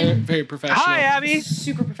Hi, Ryan. very, very professional. Hi, Abby.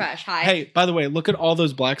 Super professional. Hi. Hey, by the way, look at all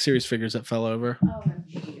those Black Series figures that fell over.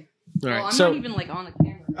 OMG. All right, Well, I'm so not even on the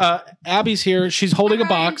camera. Abby's here. She's holding Hi, a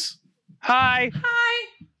Ryan. box. Hi.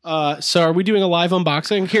 Hi. So are we doing a live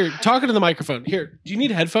unboxing? Here, talk into the microphone. Here, do you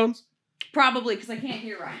need headphones? Probably because I can't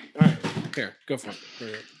hear Ryan. All right, here, go for it. There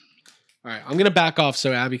you go. All right, I'm gonna back off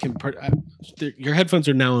so Abby can. Your headphones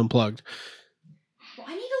are now unplugged. Well,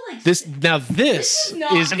 I need to like. This is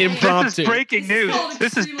not is amazing. impromptu. This is breaking This is news. called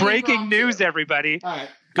This is extremely breaking impromptu. news, everybody. All right,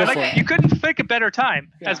 go for it. You couldn't pick a better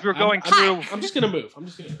time Yeah, as we were going I'm- through. I'm just gonna move. Go.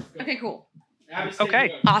 Okay, cool. Abby's Okay.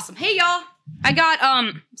 taking it. Awesome. Hey, y'all. I got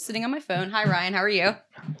sitting on my phone. Hi, Ryan. How are you?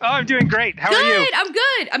 Oh, I'm doing great. How are you?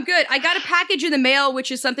 I'm good. I got a package in the mail,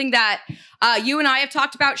 which is something that you and I have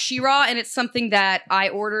talked about, She-Ra, and it's something that I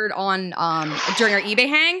ordered on during our eBay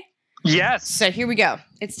hang. Yes. So here we go.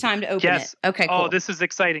 It's time to open Yes. it. Okay, cool. Oh, this is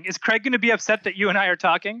exciting. Is Craig going to be upset that you and I are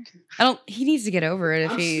talking? He needs to get over it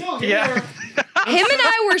if I'm he. still Yeah. here. Him and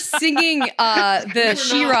I were singing the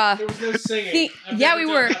She-Ra. There was no singing. I've Yeah, never we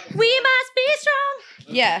done were. that before. We must be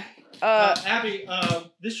strong. Yeah. Abby,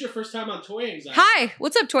 this is your first time on Toy Anxiety. Hi,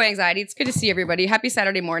 what's up, Toy Anxiety? It's good to see everybody. Happy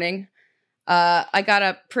Saturday morning. I got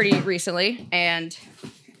up pretty recently, and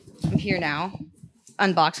I'm here now,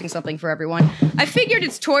 unboxing something for everyone. I figured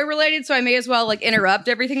it's toy related, so I may as well interrupt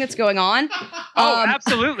everything that's going on. Oh,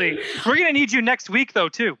 absolutely. We're going to need you next week, though,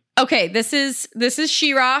 too. Okay, this is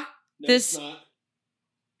She-Ra. No, This- it's not.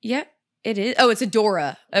 Yeah, it is. Oh, it's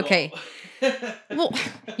Adora. Okay. Oh. Well,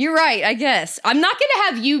 you're right, I guess. I'm not going to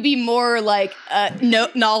have you be more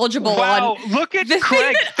knowledgeable Wow, on look at the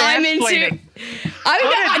Craig thing that I'm into. mansplaining. I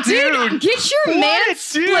What a dude, dude. get your What a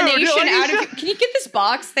dude. mansplanation Like, out he's of. Can you get this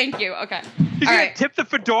box? Thank you. Okay. He's All going right. to tip the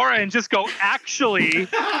fedora and just go, actually, you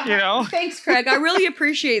know? Thanks, Craig. I really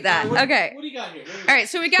appreciate that. Okay. What do you got here? All right,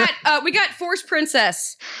 so we got Force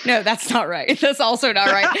Princess. No, that's not right. That's also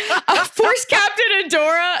not right. Force Captain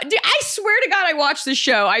Adora. Dude, I swear to God, I watched this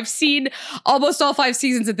show. I've seen almost all 5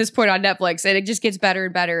 seasons at this point on Netflix, and it just gets better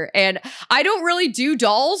and better. And I don't really do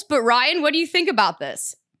dolls, but Ryan, what do you think about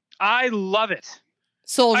this? I love it.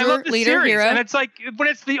 Soldier, I love the leader, series. hero. And it's like, when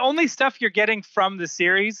it's the only stuff you're getting from the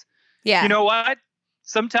series, Yeah, you know what?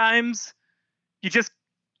 Sometimes you just,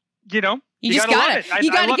 you know, you just gotta love gotta it. I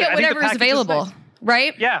you gotta love it. get I think the whatever is package is available, nice.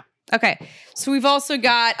 right? Yeah. Okay, so we've also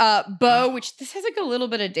got Bo, which this has a little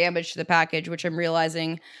bit of damage to the package, which I'm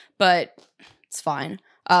realizing, but it's fine.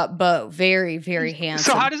 Bo, very, very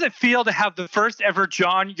handsome. So how does it feel to have the first ever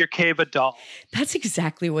John Yerkeva doll? That's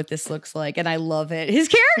exactly what this looks like, and I love it. His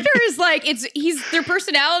character is their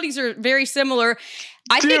personalities are very similar.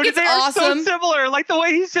 I think it's they are awesome. so similar. Like the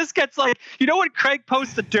way he just gets you know when Craig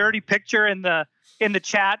posts a dirty picture in the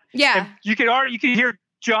chat? Yeah. And you can hear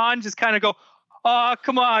John just kind of go, "Oh,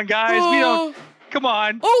 come on, guys. We don't come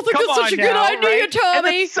on. Oh, think come it's such on a good now, idea, right?" Tommy.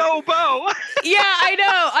 And it's so Bo. Yeah, I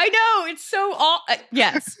know. It's so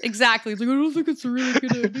yes, exactly. It's like, I don't think it's a really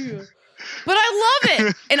good idea. But I love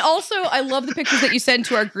it. And also, I love the pictures that you send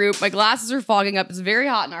to our group. My glasses are fogging up. It's very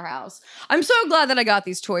hot in our house. I'm so glad that I got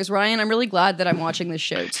these toys, Ryan. I'm really glad that I'm watching this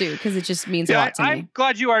show, too, because it just means a lot to me. I'm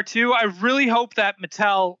glad you are too. I really hope that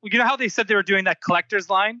Mattel, you know how they said they were doing that collector's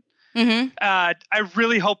line? Mm-hmm. I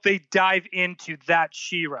really hope they dive into that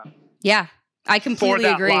She-Ra Yeah, I for completely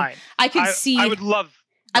that agree. line. I could see... I would love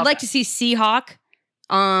I'd like that. to see Seahawk.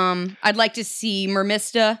 I'd like to see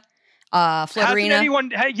Mermista, Flutterina.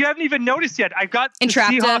 You haven't even noticed yet. I've got the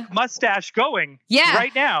Entrapta. Seahawk mustache going Yeah.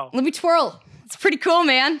 right now. Let me twirl. It's pretty cool,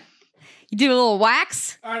 man. You do a little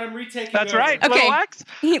wax. All right, I'm retaking. That's over. right. Okay. Little wax?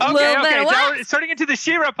 A little bit Okay. of Now wax. we're starting into the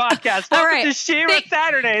She-Ra podcast. All Welcome right. to She-Ra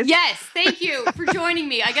Saturdays. Yes, thank you for joining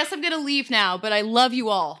me. I guess I'm going to leave now, but I love you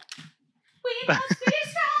all. We must be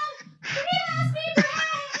strong. We must be brave.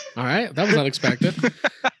 All right, that was unexpected.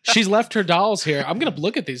 She's left her dolls here. I'm gonna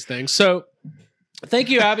look at these things. So, thank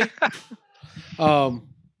you, Abby.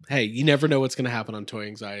 Hey, you never know what's gonna happen on Toy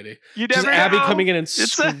Anxiety. You Just never Abby know. coming in and It's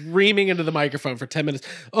a- screaming into the microphone for 10 minutes.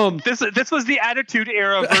 This was the Attitude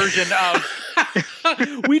Era version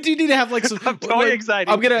of We do need to have some Of Toy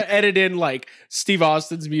Anxiety. I'm gonna edit in Steve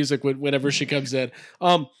Austin's music whenever she comes in.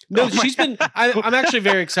 No, she's been. I'm actually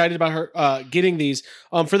very excited about her getting these.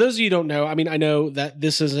 For those of you who don't know, I mean, I know that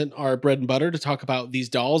this isn't our bread and butter to talk about these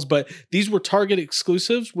dolls, but these were Target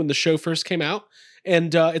exclusives when the show first came out,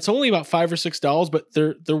 and it's only about $5 or $6, but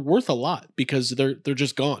they're worth a lot because they're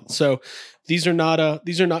just gone. So these are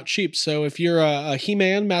not cheap. So if you're a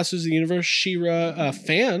He-Man, Masters of the Universe, She-Ra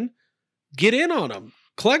fan, get in on them.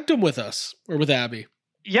 Collect them with us or with Abby.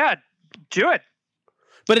 Yeah, do it.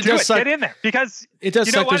 But it does suck. Get in there because It does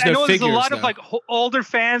you know suck. what? There's no I know figures. there's a lot though. of older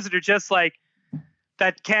fans that are just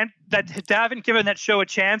that haven't given that show a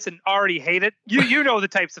chance and already hate it. You know the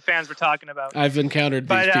types of fans we're talking about. I've encountered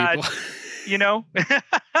these people. You know?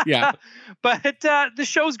 Yeah. But the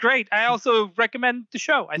show's great. I also recommend the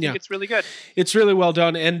show. I think it's really good. It's really well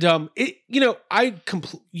done. And,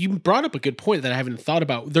 you brought up a good point that I haven't thought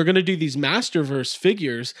about. They're going to do these Masterverse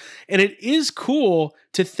figures. And it is cool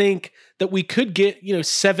to think that we could get,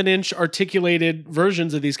 7-inch articulated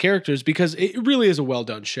versions of these characters because it really is a well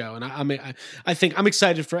done show. And I think I'm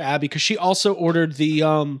excited for Abby because she also ordered the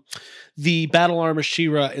Battle Armor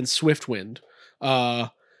She-Ra and Swiftwind.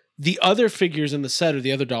 The other figures in the set or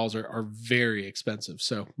the other dolls are very expensive,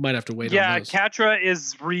 so might have to wait on those. Yeah, Catra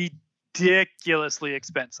is ridiculously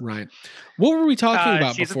expensive. Right. What were we talking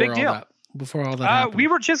about she's before a big all deal. that? Before all that happened? We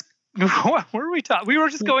were just what were we talking? We were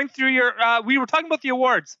just going through your. We were talking about the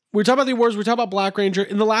awards. We were talking about the awards. We were talking about Black Ranger,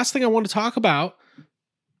 and the last thing I want to talk about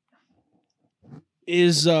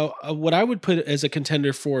is what I would put as a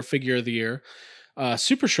contender for Figure of the Year,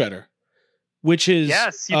 Super Shredder. Which is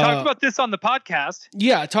you talked about this on the podcast.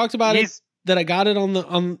 Yeah, I talked about it. That I got it on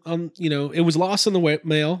it was lost in the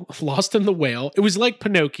whale. It was like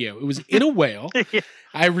Pinocchio. It was in a whale.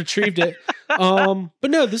 I retrieved it.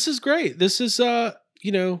 But no, this is great. This is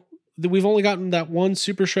we've only gotten that one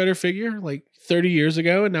Super Shredder figure like 30 years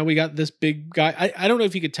ago, and now we got this big guy. I don't know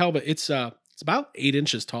if you could tell, but it's about 8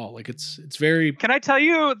 inches tall. Like it's very. Can I tell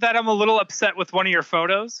you that I'm a little upset with one of your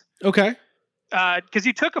photos? Okay. Because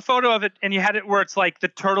you took a photo of it and you had it where it's like the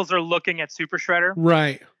turtles are looking at Super Shredder.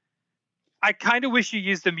 Right. I kind of wish you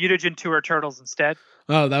used the Mutagen Tour turtles instead.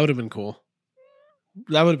 Oh, that would have been cool.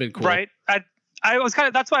 Right. I was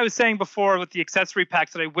that's why I was saying before with the accessory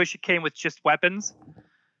packs that I wish it came with just weapons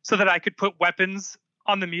so that I could put weapons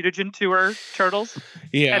on the Mutagen Tour turtles.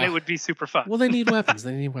 Yeah. And it would be super fun. Well, they need weapons.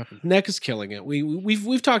 NECA's killing it.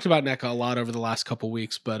 We've talked about NECA a lot over the last couple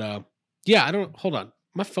weeks, but hold on.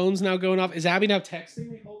 My phone's now going off. Is Abby now texting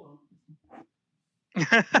me? Hold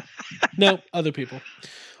on. No, other people.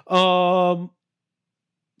 Cool.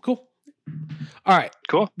 All right.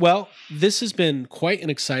 Cool. Well, this has been quite an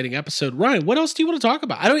exciting episode. Ryan, what else do you want to talk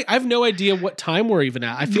about? I have no idea what time we're even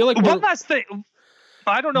at. I feel like one last thing.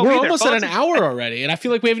 I don't know. We're almost at an hour already, and I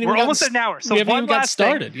feel like we haven't even. We're almost at an hour. So we haven't one even got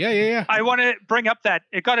started. Thing, yeah. I want to bring up that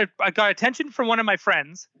I got attention from one of my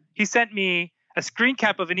friends. He sent me a screen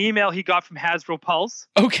cap of an email he got from Hasbro Pulse.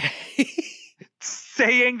 Okay.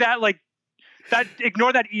 Saying that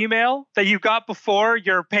ignore that email that you got before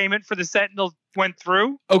your payment for the Sentinel went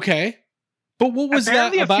through. Okay. But what was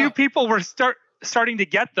Apparently that about? A few people were starting to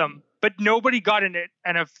get them, but nobody got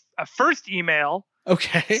a first email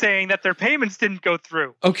saying that their payments didn't go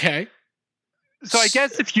through. Okay. So I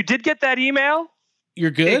guess if you did get that email,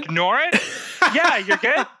 you're good. Ignore it. Yeah, you're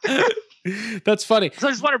good. That's funny. So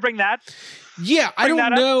I just want to bring that. Yeah, I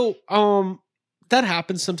don't know. That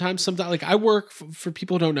happens sometimes. Like I work for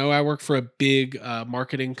people who don't know, I work for a big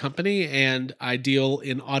marketing company, and I deal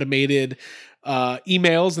in automated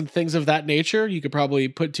emails and things of that nature. You could probably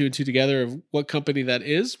put 2 and 2 together of what company that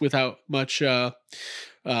is without much.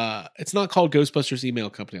 It's not called Ghostbusters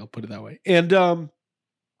Email Company. I'll put it that way. And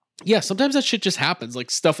yeah, sometimes that shit just happens.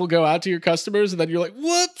 Like stuff will go out to your customers, and then you're like,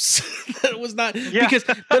 "Whoops, that was not." Yeah.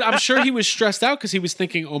 But I'm sure he was stressed out because he was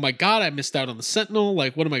thinking, "Oh my god, I missed out on the Sentinel.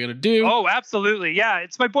 Like, what am I going to do?" Oh, absolutely, yeah.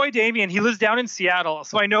 It's my boy Damien. He lives down in Seattle,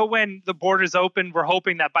 so I know when the borders open, we're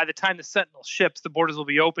hoping that by the time the Sentinel ships, the borders will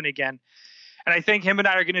be open again. And I think him and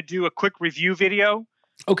I are going to do a quick review video.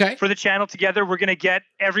 Okay. For the channel together, we're going to get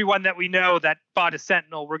everyone that we know that bought a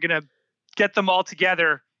Sentinel. We're going to get them all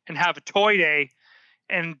together and have a toy day,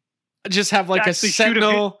 and just have like a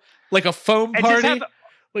Sentinel, like a foam party.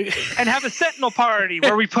 And have a Sentinel party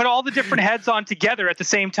where we put all the different heads on together at the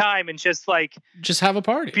same time and just have a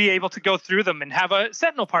party. Be able to go through them and have a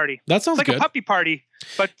Sentinel party. That sounds like good. A puppy party,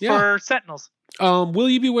 but for Sentinels. Will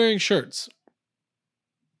you be wearing shirts?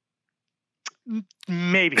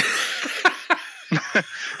 Maybe.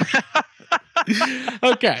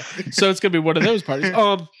 Okay, so it's gonna be one of those parties.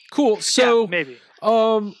 Cool. So maybe.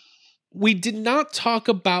 We did not talk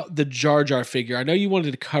about the Jar Jar figure. I know you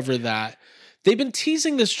wanted to cover that. They've been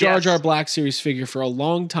teasing this Jar Jar Black Series figure for a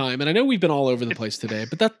long time, and I know we've been all over the place today,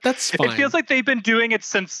 but that's fine. It feels like they've been doing it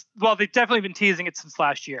since, they've definitely been teasing it since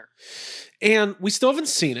last year. And we still haven't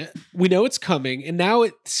seen it. We know it's coming, and now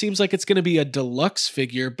it seems like it's going to be a deluxe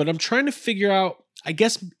figure, but I'm trying to figure out, I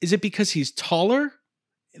guess, is it because he's taller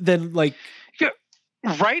than like...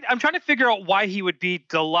 Right? I'm trying to figure out why he would be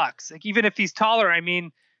deluxe. Like, even if he's taller, I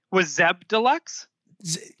mean... Was Zeb deluxe?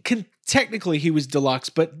 Technically, he was deluxe,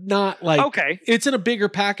 but not like... Okay. It's in a bigger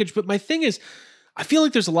package, but my thing is, I feel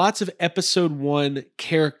like there's lots of episode 1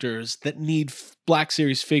 characters that need Black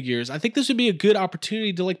Series figures. I think this would be a good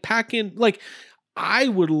opportunity to like pack in, like, I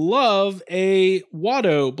would love a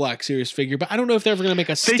Watto Black Series figure, but I don't know if they're ever going to make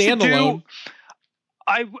a standalone.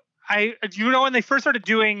 When they first started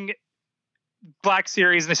doing Black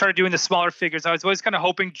Series and they started doing the smaller figures, I was always kind of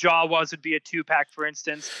hoping Jawas would be a 2-pack, for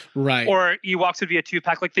instance. Right. Or Ewoks would be a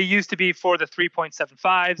 2-pack, like they used to be for the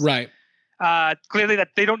 3.75s. Right. Clearly that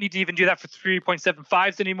they don't need to even do that for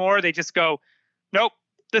 3.75s anymore. They just go, nope,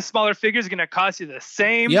 this smaller figure is going to cost you the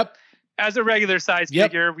same as a regular size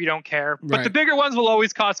figure. We don't care. But the bigger ones will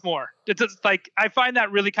always cost more. It's just like, I find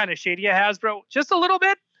that really kind of shady at Hasbro, just a little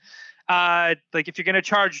bit. Like if you're going to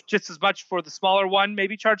charge just as much for the smaller one,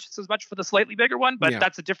 maybe charge just as much for the slightly bigger one, but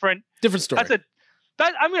that's a different story.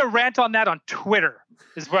 I'm going to rant on that on Twitter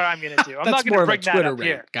is what I'm going to do. I'm not going to bring that up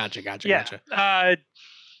here. Gotcha.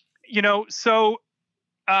 So,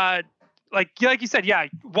 like you said,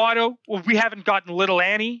 Watto, well, we haven't gotten Little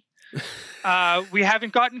Annie. We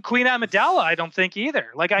haven't gotten Queen Amidala, I don't think either.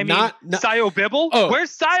 Like, I mean, Sio Bibble? Oh.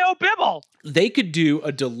 Where's Sio Bibble? They could do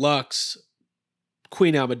a deluxe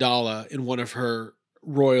Queen Amidala in one of her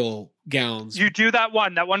royal gowns. You do that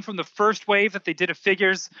one from the first wave that they did of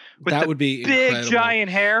figures with that would be big incredible. Giant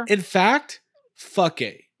hair. In fact, fuck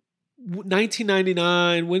it.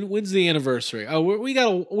 1999. When's the anniversary? Oh, we got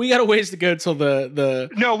a ways to go till the.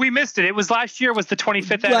 No, we missed it. It was last year. Was the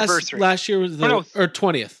 25th anniversary? Last year was or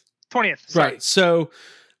 20th. 20th. Sorry. Right. So,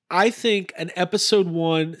 I think an episode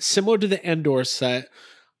 1 similar to the Endor set.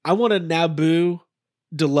 I want a Naboo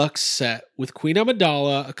deluxe set with Queen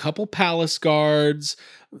Amidala, a couple palace guards,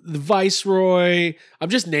 the Viceroy. I'm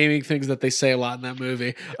just naming things that they say a lot in that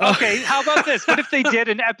movie. Okay, how about this? What if they did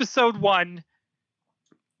an episode 1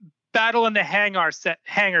 Battle in the Hangar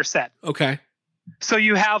set? Okay. So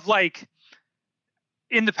you have like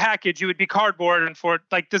in the package, you would be cardboard, and for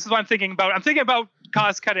like this is what I'm thinking about. I'm thinking about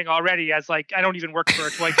cost cutting already, as like I don't even work for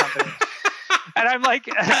a toy company, and I'm like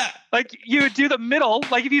you would do the middle.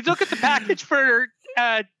 Like if you look at the package for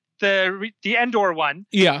the Endor one,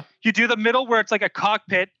 you do the middle where it's like a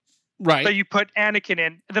cockpit, right? That you put Anakin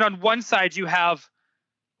in, and then on one side you have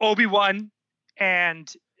Obi-Wan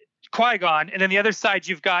and Qui-Gon, and then the other side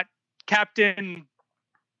you've got Captain,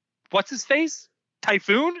 what's his face?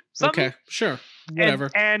 Typhoon? Something? Okay, sure.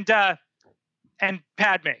 Whatever. And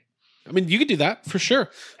Padme. I mean, you could do that for sure.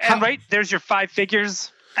 And right, there's your 5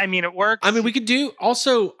 figures. I mean, it works. I mean, we could do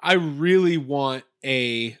also, I really want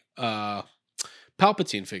a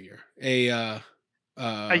Palpatine figure. A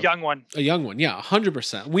young one. A young one, yeah,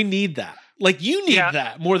 100%. We need that. Like, you need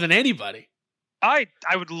that more than anybody. I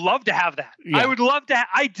would love to have that. Yeah. I would love to.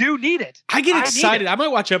 I do need it. I get excited. I might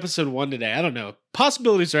watch episode 1 today. I don't know.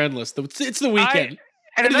 Possibilities are endless. It's the weekend.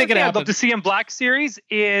 And another thing I'd love to see in Black Series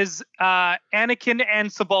is Anakin and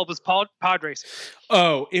Sebulba's pod racer.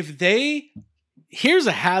 Oh, here's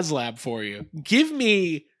a HasLab for you. Give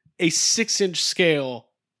me a 6-inch scale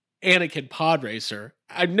Anakin pod racer.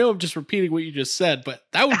 I know I'm just repeating what you just said, but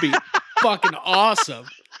that would be fucking awesome.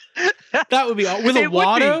 That would be with a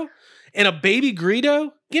Watto. And a baby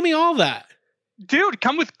Greedo? Give me all that. Dude,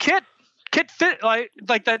 come with Kit. Kit fit like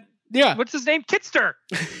that. Yeah. What's his name? Kitster.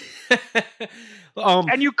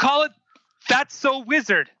 And you call it That's So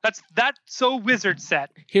Wizard. That's So Wizard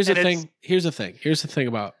set. Here's the thing. Here's the thing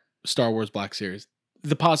about Star Wars Black Series.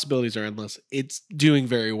 The possibilities are endless. It's doing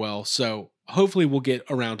very well. So hopefully we'll get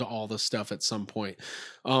around to all this stuff at some point.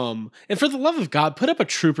 And for the love of God, put up a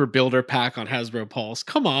Trooper Builder pack on Hasbro Pulse.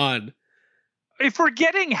 Come on. If we're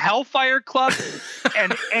getting Hellfire Club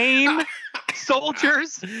and AIM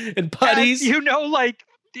soldiers and putties, like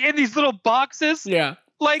in these little boxes,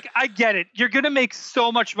 like I get it. You're gonna make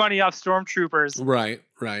so much money off Stormtroopers,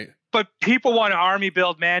 right? But people want an army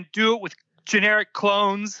build, man. Do it with generic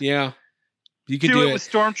clones. Yeah, you can do it with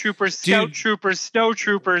Stormtroopers, Scout Troopers, Snow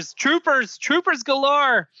Troopers, Troopers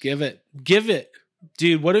galore. Give it,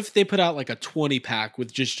 dude. What if they put out like a 20-pack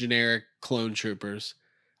with just generic clone troopers?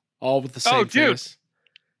 All with the same face.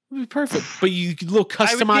 It would be perfect. But you little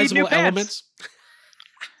customizable elements.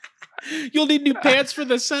 You'll need new pants for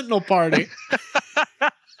the Sentinel party.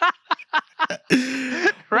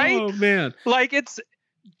 Right? Oh, man. Like,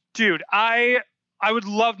 dude, I would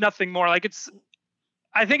love nothing more. Like,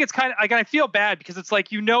 I think it's kind of, like, I feel bad because it's like,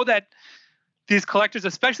 that these collectors,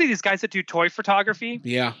 especially these guys that do toy photography.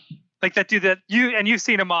 Yeah. Like, that do that. You've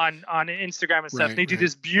seen them on Instagram and stuff. They do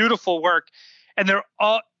this beautiful work. And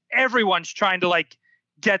everyone's trying to like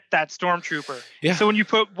get that Stormtrooper. Yeah. So when you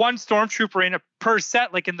put one Stormtrooper in per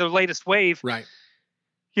set, like in the latest wave, right?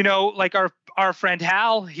 Like our friend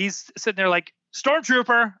Hal, he's sitting there like,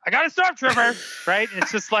 Stormtrooper, I got a Stormtrooper, right? And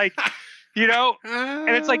it's just like, you know.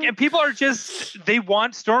 And it's like, and people are just, they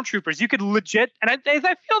want stormtroopers. You could legit, and I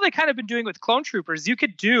feel they kind of been doing with clone troopers. You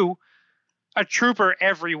could do a trooper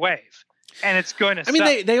every wave, and it's going to. I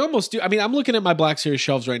mean, they almost do. I mean, I'm looking at my Black Series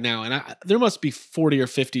shelves right now, and there must be 40 or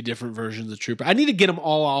 50 different versions of trooper. I need to get them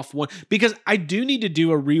all off one because I do need to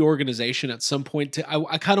do a reorganization at some point.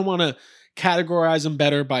 I kind of want to categorize them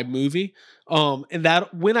better by movie. And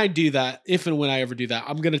that when I do that, if and when I ever do that,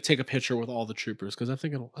 I'm gonna take a picture with all the troopers because I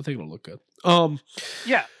think it'll look good.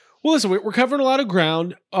 Yeah. Well, listen, we're covering a lot of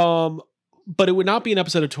ground. But it would not be an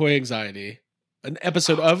episode of Toy Anxiety,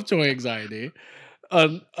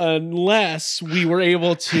 unless we were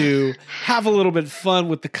able to have a little bit of fun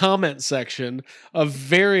with the comment section of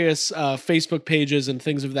various Facebook pages and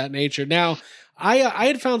things of that nature. Now, I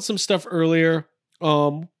had found some stuff earlier.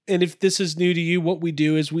 And if this is new to you, what we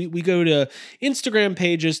do is we go to Instagram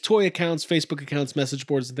pages, toy accounts, Facebook accounts, message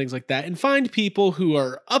boards, and things like that, and find people who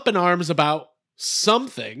are up in arms about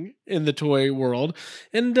something in the toy world,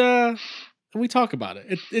 and we talk about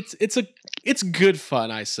it. It's good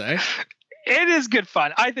fun, I say. It is good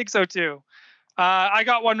fun. I think so too. I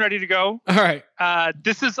got one ready to go. All right.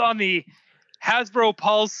 This is on the Hasbro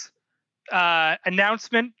Pulse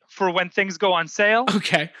announcement for when things go on sale.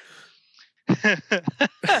 Okay.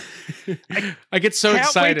 I get so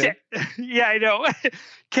excited. Yeah, I know.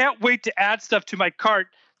 Can't wait to add stuff to my cart,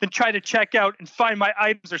 then try to check out and find my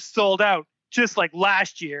items are sold out, just like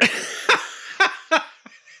last year.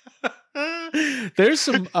 There's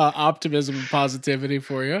some optimism and positivity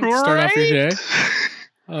for you. Start off your day.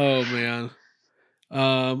 Oh man.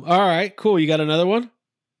 All right, cool. You got another one?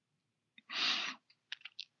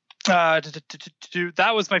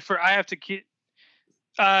 That was my first. I have to keep.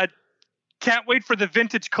 Can't wait for the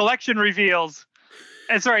vintage collection reveals.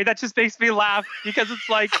 And sorry, that just makes me laugh because it's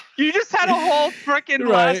like you just had a whole freaking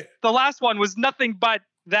the last one was nothing but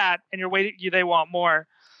that, and you're waiting. They want more.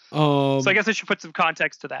 So I guess I should put some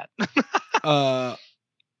context to that. I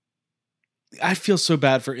feel so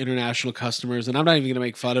bad for international customers, and I'm not even going to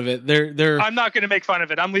make fun of it. I'm not going to make fun of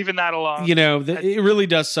it. I'm leaving that alone. You know, it really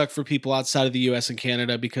does suck for people outside of the U.S. and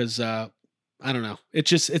Canada because I don't know. It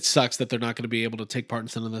sucks that they're not going to be able to take part in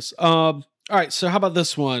some of this. All right, so how about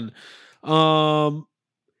this one?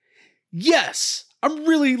 Yes, I'm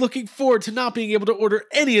really looking forward to not being able to order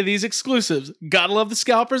any of these exclusives. Gotta love the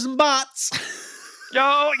scalpers and bots.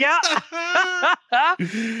 Oh, yeah.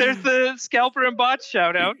 There's the scalper and bots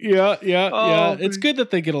shout out. Yeah. It's good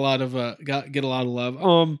that they get a lot of love.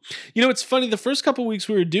 You know, it's funny. The first couple weeks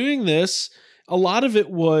we were doing this, a lot of it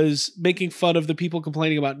was making fun of the people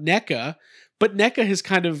complaining about NECA. But NECA has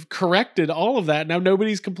kind of corrected all of that. Now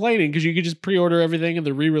nobody's complaining because you can just pre-order everything and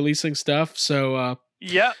they're re-releasing stuff. So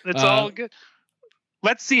yeah, it's all good.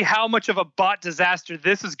 Let's see how much of a bot disaster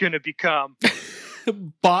this is going to become.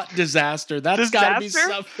 Bot disaster. That's got to be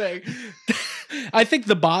something. I think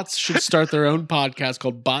the bots should start their own podcast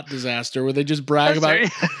called Bot Disaster, where they just brag about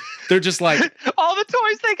it. They're just like all the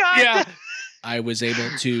toys they got. Yeah. I was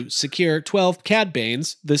able to secure 12 Cad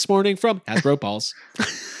Banes this morning from Hasbro Pulse.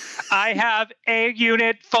 I have a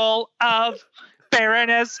unit full of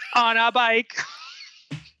Baroness on a bike.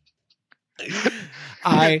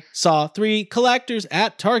 I saw 3 collectors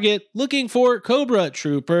at Target looking for Cobra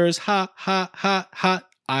Troopers. Ha, ha, ha, ha.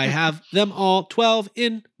 I have them all 12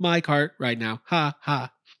 in my cart right now. Ha,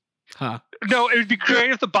 ha, ha. No, it would be great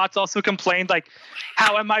if the bots also complained, like,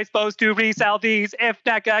 how am I supposed to resell these if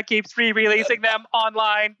NECA keeps re-releasing them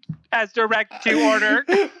online as direct to order?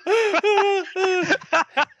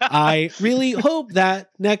 I really hope that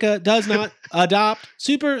NECA does not adopt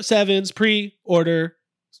Super 7's pre-order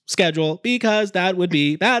schedule because that would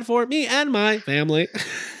be bad for me and my family.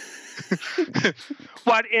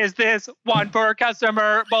 What is this one per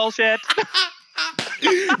customer bullshit?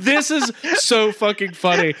 This is so fucking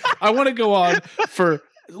funny. I want to go on for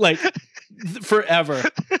like forever.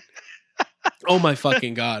 Oh my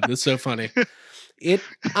fucking God. That's so funny.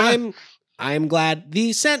 I'm glad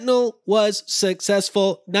the Sentinel was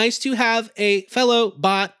successful. Nice to have a fellow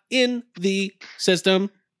bot in the system.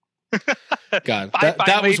 God,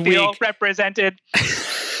 that was weak. Represented.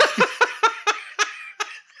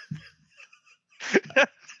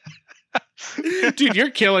 Dude,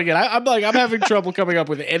 you're killing it. I'm having trouble coming up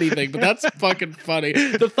with anything, but that's fucking funny.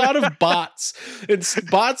 The thought of bots and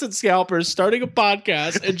scalpers starting a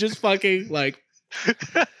podcast and just fucking like,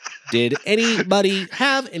 did anybody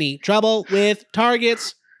have any trouble with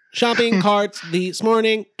Target's shopping carts this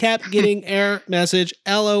morning? Kept getting error message.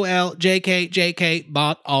 LOL. JK.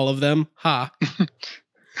 Bought all of them. Ha.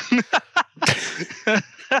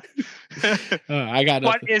 I got nothing.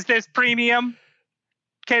 What is this premium?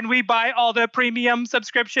 can we buy all the premium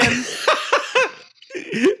subscriptions?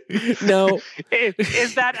 No.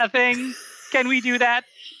 Is that a thing? Can we do that?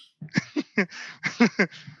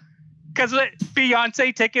 Because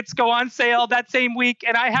Beyonce tickets go on sale that same week,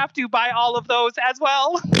 and I have to buy all of those as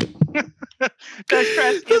well. The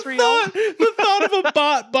stress is real. The thought of a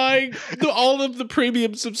bot buying all of the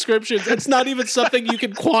premium subscriptions, it's not even something you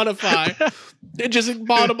can quantify. It just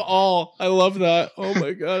bought them all. I love that. Oh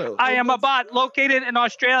my God. I am a bot located in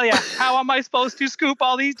Australia. How am I supposed to scoop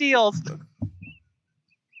all these deals?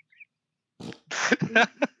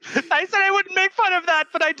 I said I wouldn't make fun of that,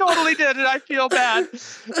 but I totally did, and I feel bad.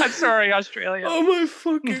 I'm sorry, Australia. Oh my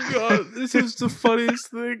fucking God. This is the funniest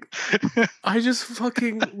thing. I just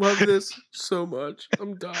fucking love this so much.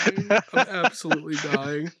 I'm dying. I'm absolutely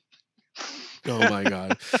dying. Oh my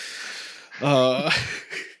God.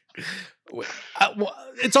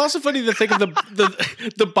 It's also funny to think of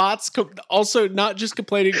the bots also not just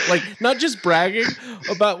complaining, like not just bragging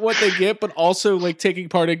about what they get, but also like taking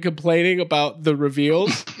part in complaining about the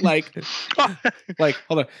reveals. Like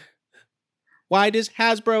hold on. Why does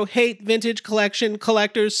Hasbro hate vintage collection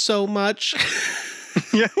collectors so much?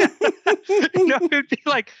 Yeah. It'd be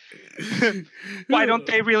like, why don't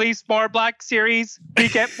they release more Black Series? We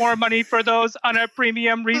get more money for those on a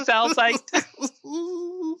premium resale site.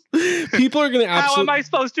 People are going to How am I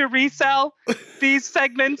supposed to resell these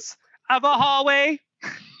segments of a hallway?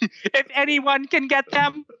 If anyone can get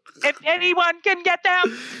them. If anyone can get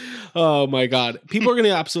them. Oh my God. People are going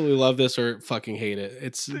to absolutely love this or fucking hate it.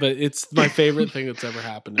 It's my favorite thing that's ever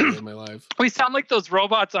happened to me in my life. We sound like those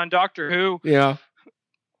robots on Doctor Who. Yeah.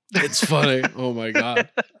 It's funny. Oh my God.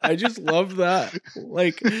 I just love that.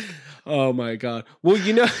 Like, oh my God. Well,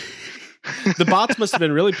 the bots must have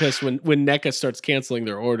been really pissed when NECA starts canceling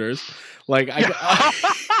their orders. Like,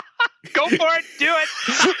 Go for it. Do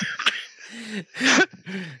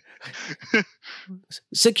it.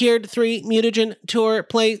 Secured 3 Mutagen Tour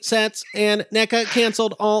play sets and NECA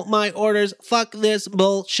canceled all my orders. Fuck this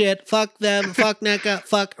bullshit. Fuck them. Fuck NECA.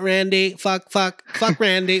 Fuck Randy. Fuck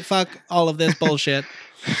Randy. Fuck all of this bullshit.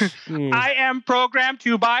 I am programmed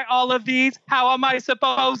to buy all of these. How am I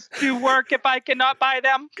supposed to work if I cannot buy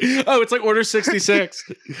them? Oh, it's like Order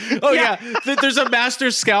 66. Oh, yeah. There's a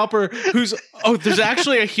master scalper there's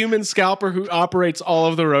actually a human scalper who operates all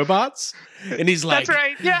of the robots. And he's like, that's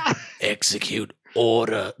right. Yeah. Execute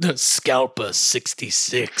Order the Scalper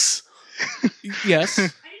 66.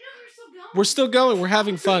 Yes. We're still going. We're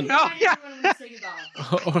having fun. Oh, yeah.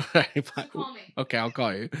 All right. Okay, I'll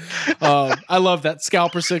call you. I love that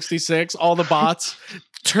Scalper 66. All the bots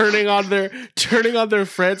turning on their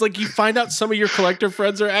friends. Like you find out some of your collector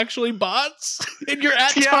friends are actually bots, and you're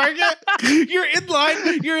at Target. You're in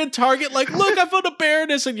line. You're in Target. Like, look, I found a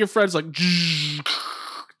Baroness, and your friend's like,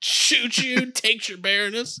 shoot you, takes your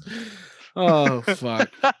Baroness. Oh fuck.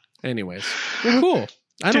 Anyways, well, cool.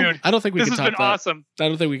 I don't think we can top that. This has been awesome. I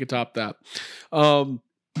don't think we can top that.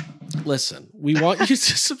 Listen, we want you to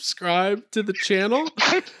subscribe to the channel.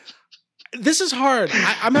 This is hard.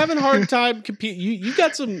 I'm having a hard time competing.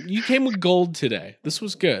 You came with gold today. This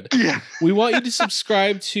was good. Yeah. We want you to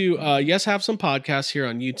subscribe to Have Some Podcasts here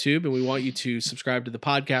on YouTube, and we want you to subscribe to the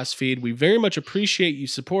podcast feed. We very much appreciate you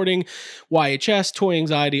supporting YHS, Toy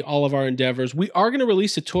Anxiety, all of our endeavors. We are going to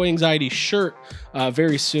release a Toy Anxiety shirt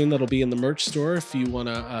very soon. That'll be in the merch store. If you want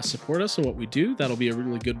to support us and what we do, that'll be a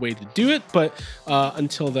really good way to do it. But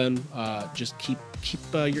until then, just keep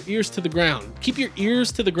your ears to the ground. Keep your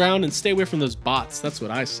ears to the ground and stay away from those bots. That's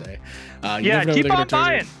what I say. Keep on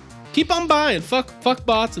buying. Keep on buying. Fuck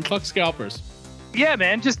bots and fuck scalpers. Yeah,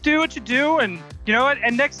 man. Just do what you do. And you know what?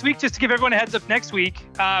 And next week, just to give everyone a heads up, next week,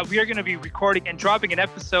 we are going to be recording and dropping an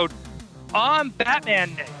episode on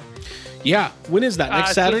Batman Day. Yeah. When is that?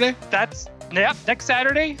 Next Saturday? Next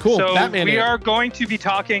Saturday. Cool. So Batman we Day. are going to be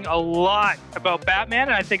talking a lot about Batman,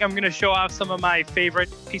 and I think I'm going to show off some of my favorite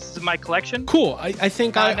pieces of my collection. Cool. I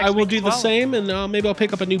think I will do the well. same, and maybe I'll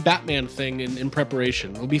pick up a new Batman thing in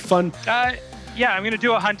preparation. It'll be fun. Yeah, I'm going to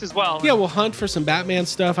do a hunt as well. Yeah, we'll hunt for some Batman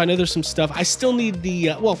stuff. I know there's some stuff. I still need the...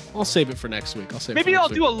 I'll save it for next week. Maybe I'll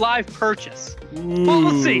do a live purchase. Well,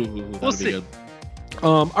 we'll see. We'll see. Good.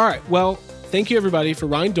 All right. Well, thank you, everybody, for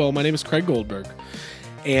Ryan Dole. My name is Craig Goldberg.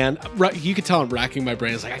 And you can tell I'm racking my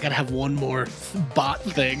brain. It's like, I gotta have one more bot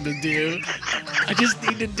thing to do. I just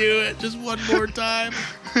need to do it just one more time.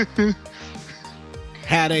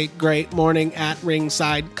 Had a great morning at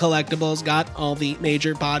Ringside Collectibles. Got all the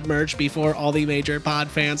major pod merch before all the major pod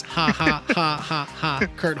fans. Ha, ha, ha, ha, ha.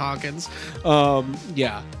 Kurt Hawkins.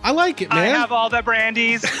 Yeah. I like it, man. I have all the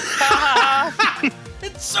brandies.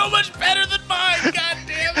 It's so much better than mine. God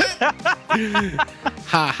damn it. Ha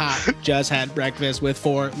ha. Just had breakfast with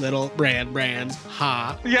 4 little brands.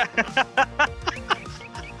 Ha. Yeah.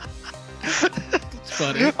 It's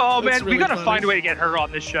funny. Oh That's man, we really gotta funny. find a way to get her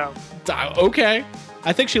on this show. Okay.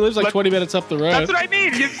 I think she lives like 20 minutes up the road. That's what I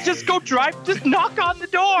mean. You just go drive, just knock on the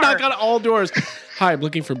door. Knock on all doors. Hi, I'm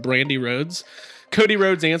looking for Brandy Rhodes. Cody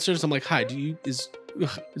Rhodes answers. I'm like, hi, is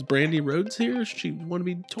Brandy Rhodes here? Does she want to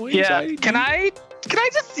be toy Yeah. anxiety? Can I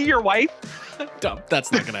just see your wife? Dumb.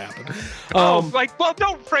 That's not gonna happen. Well,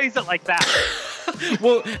 don't phrase it like that.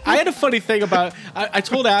 Well, I had a funny thing about. I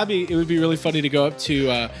told Abby it would be really funny to go up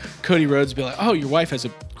to Cody Rhodes and be like, "Oh, your wife has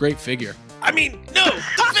a great figure." I mean, no,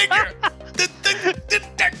 the figure.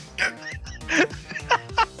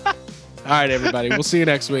 All right, everybody. We'll see you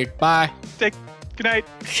next week. Bye. Good night.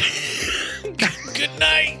 Good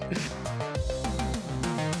night.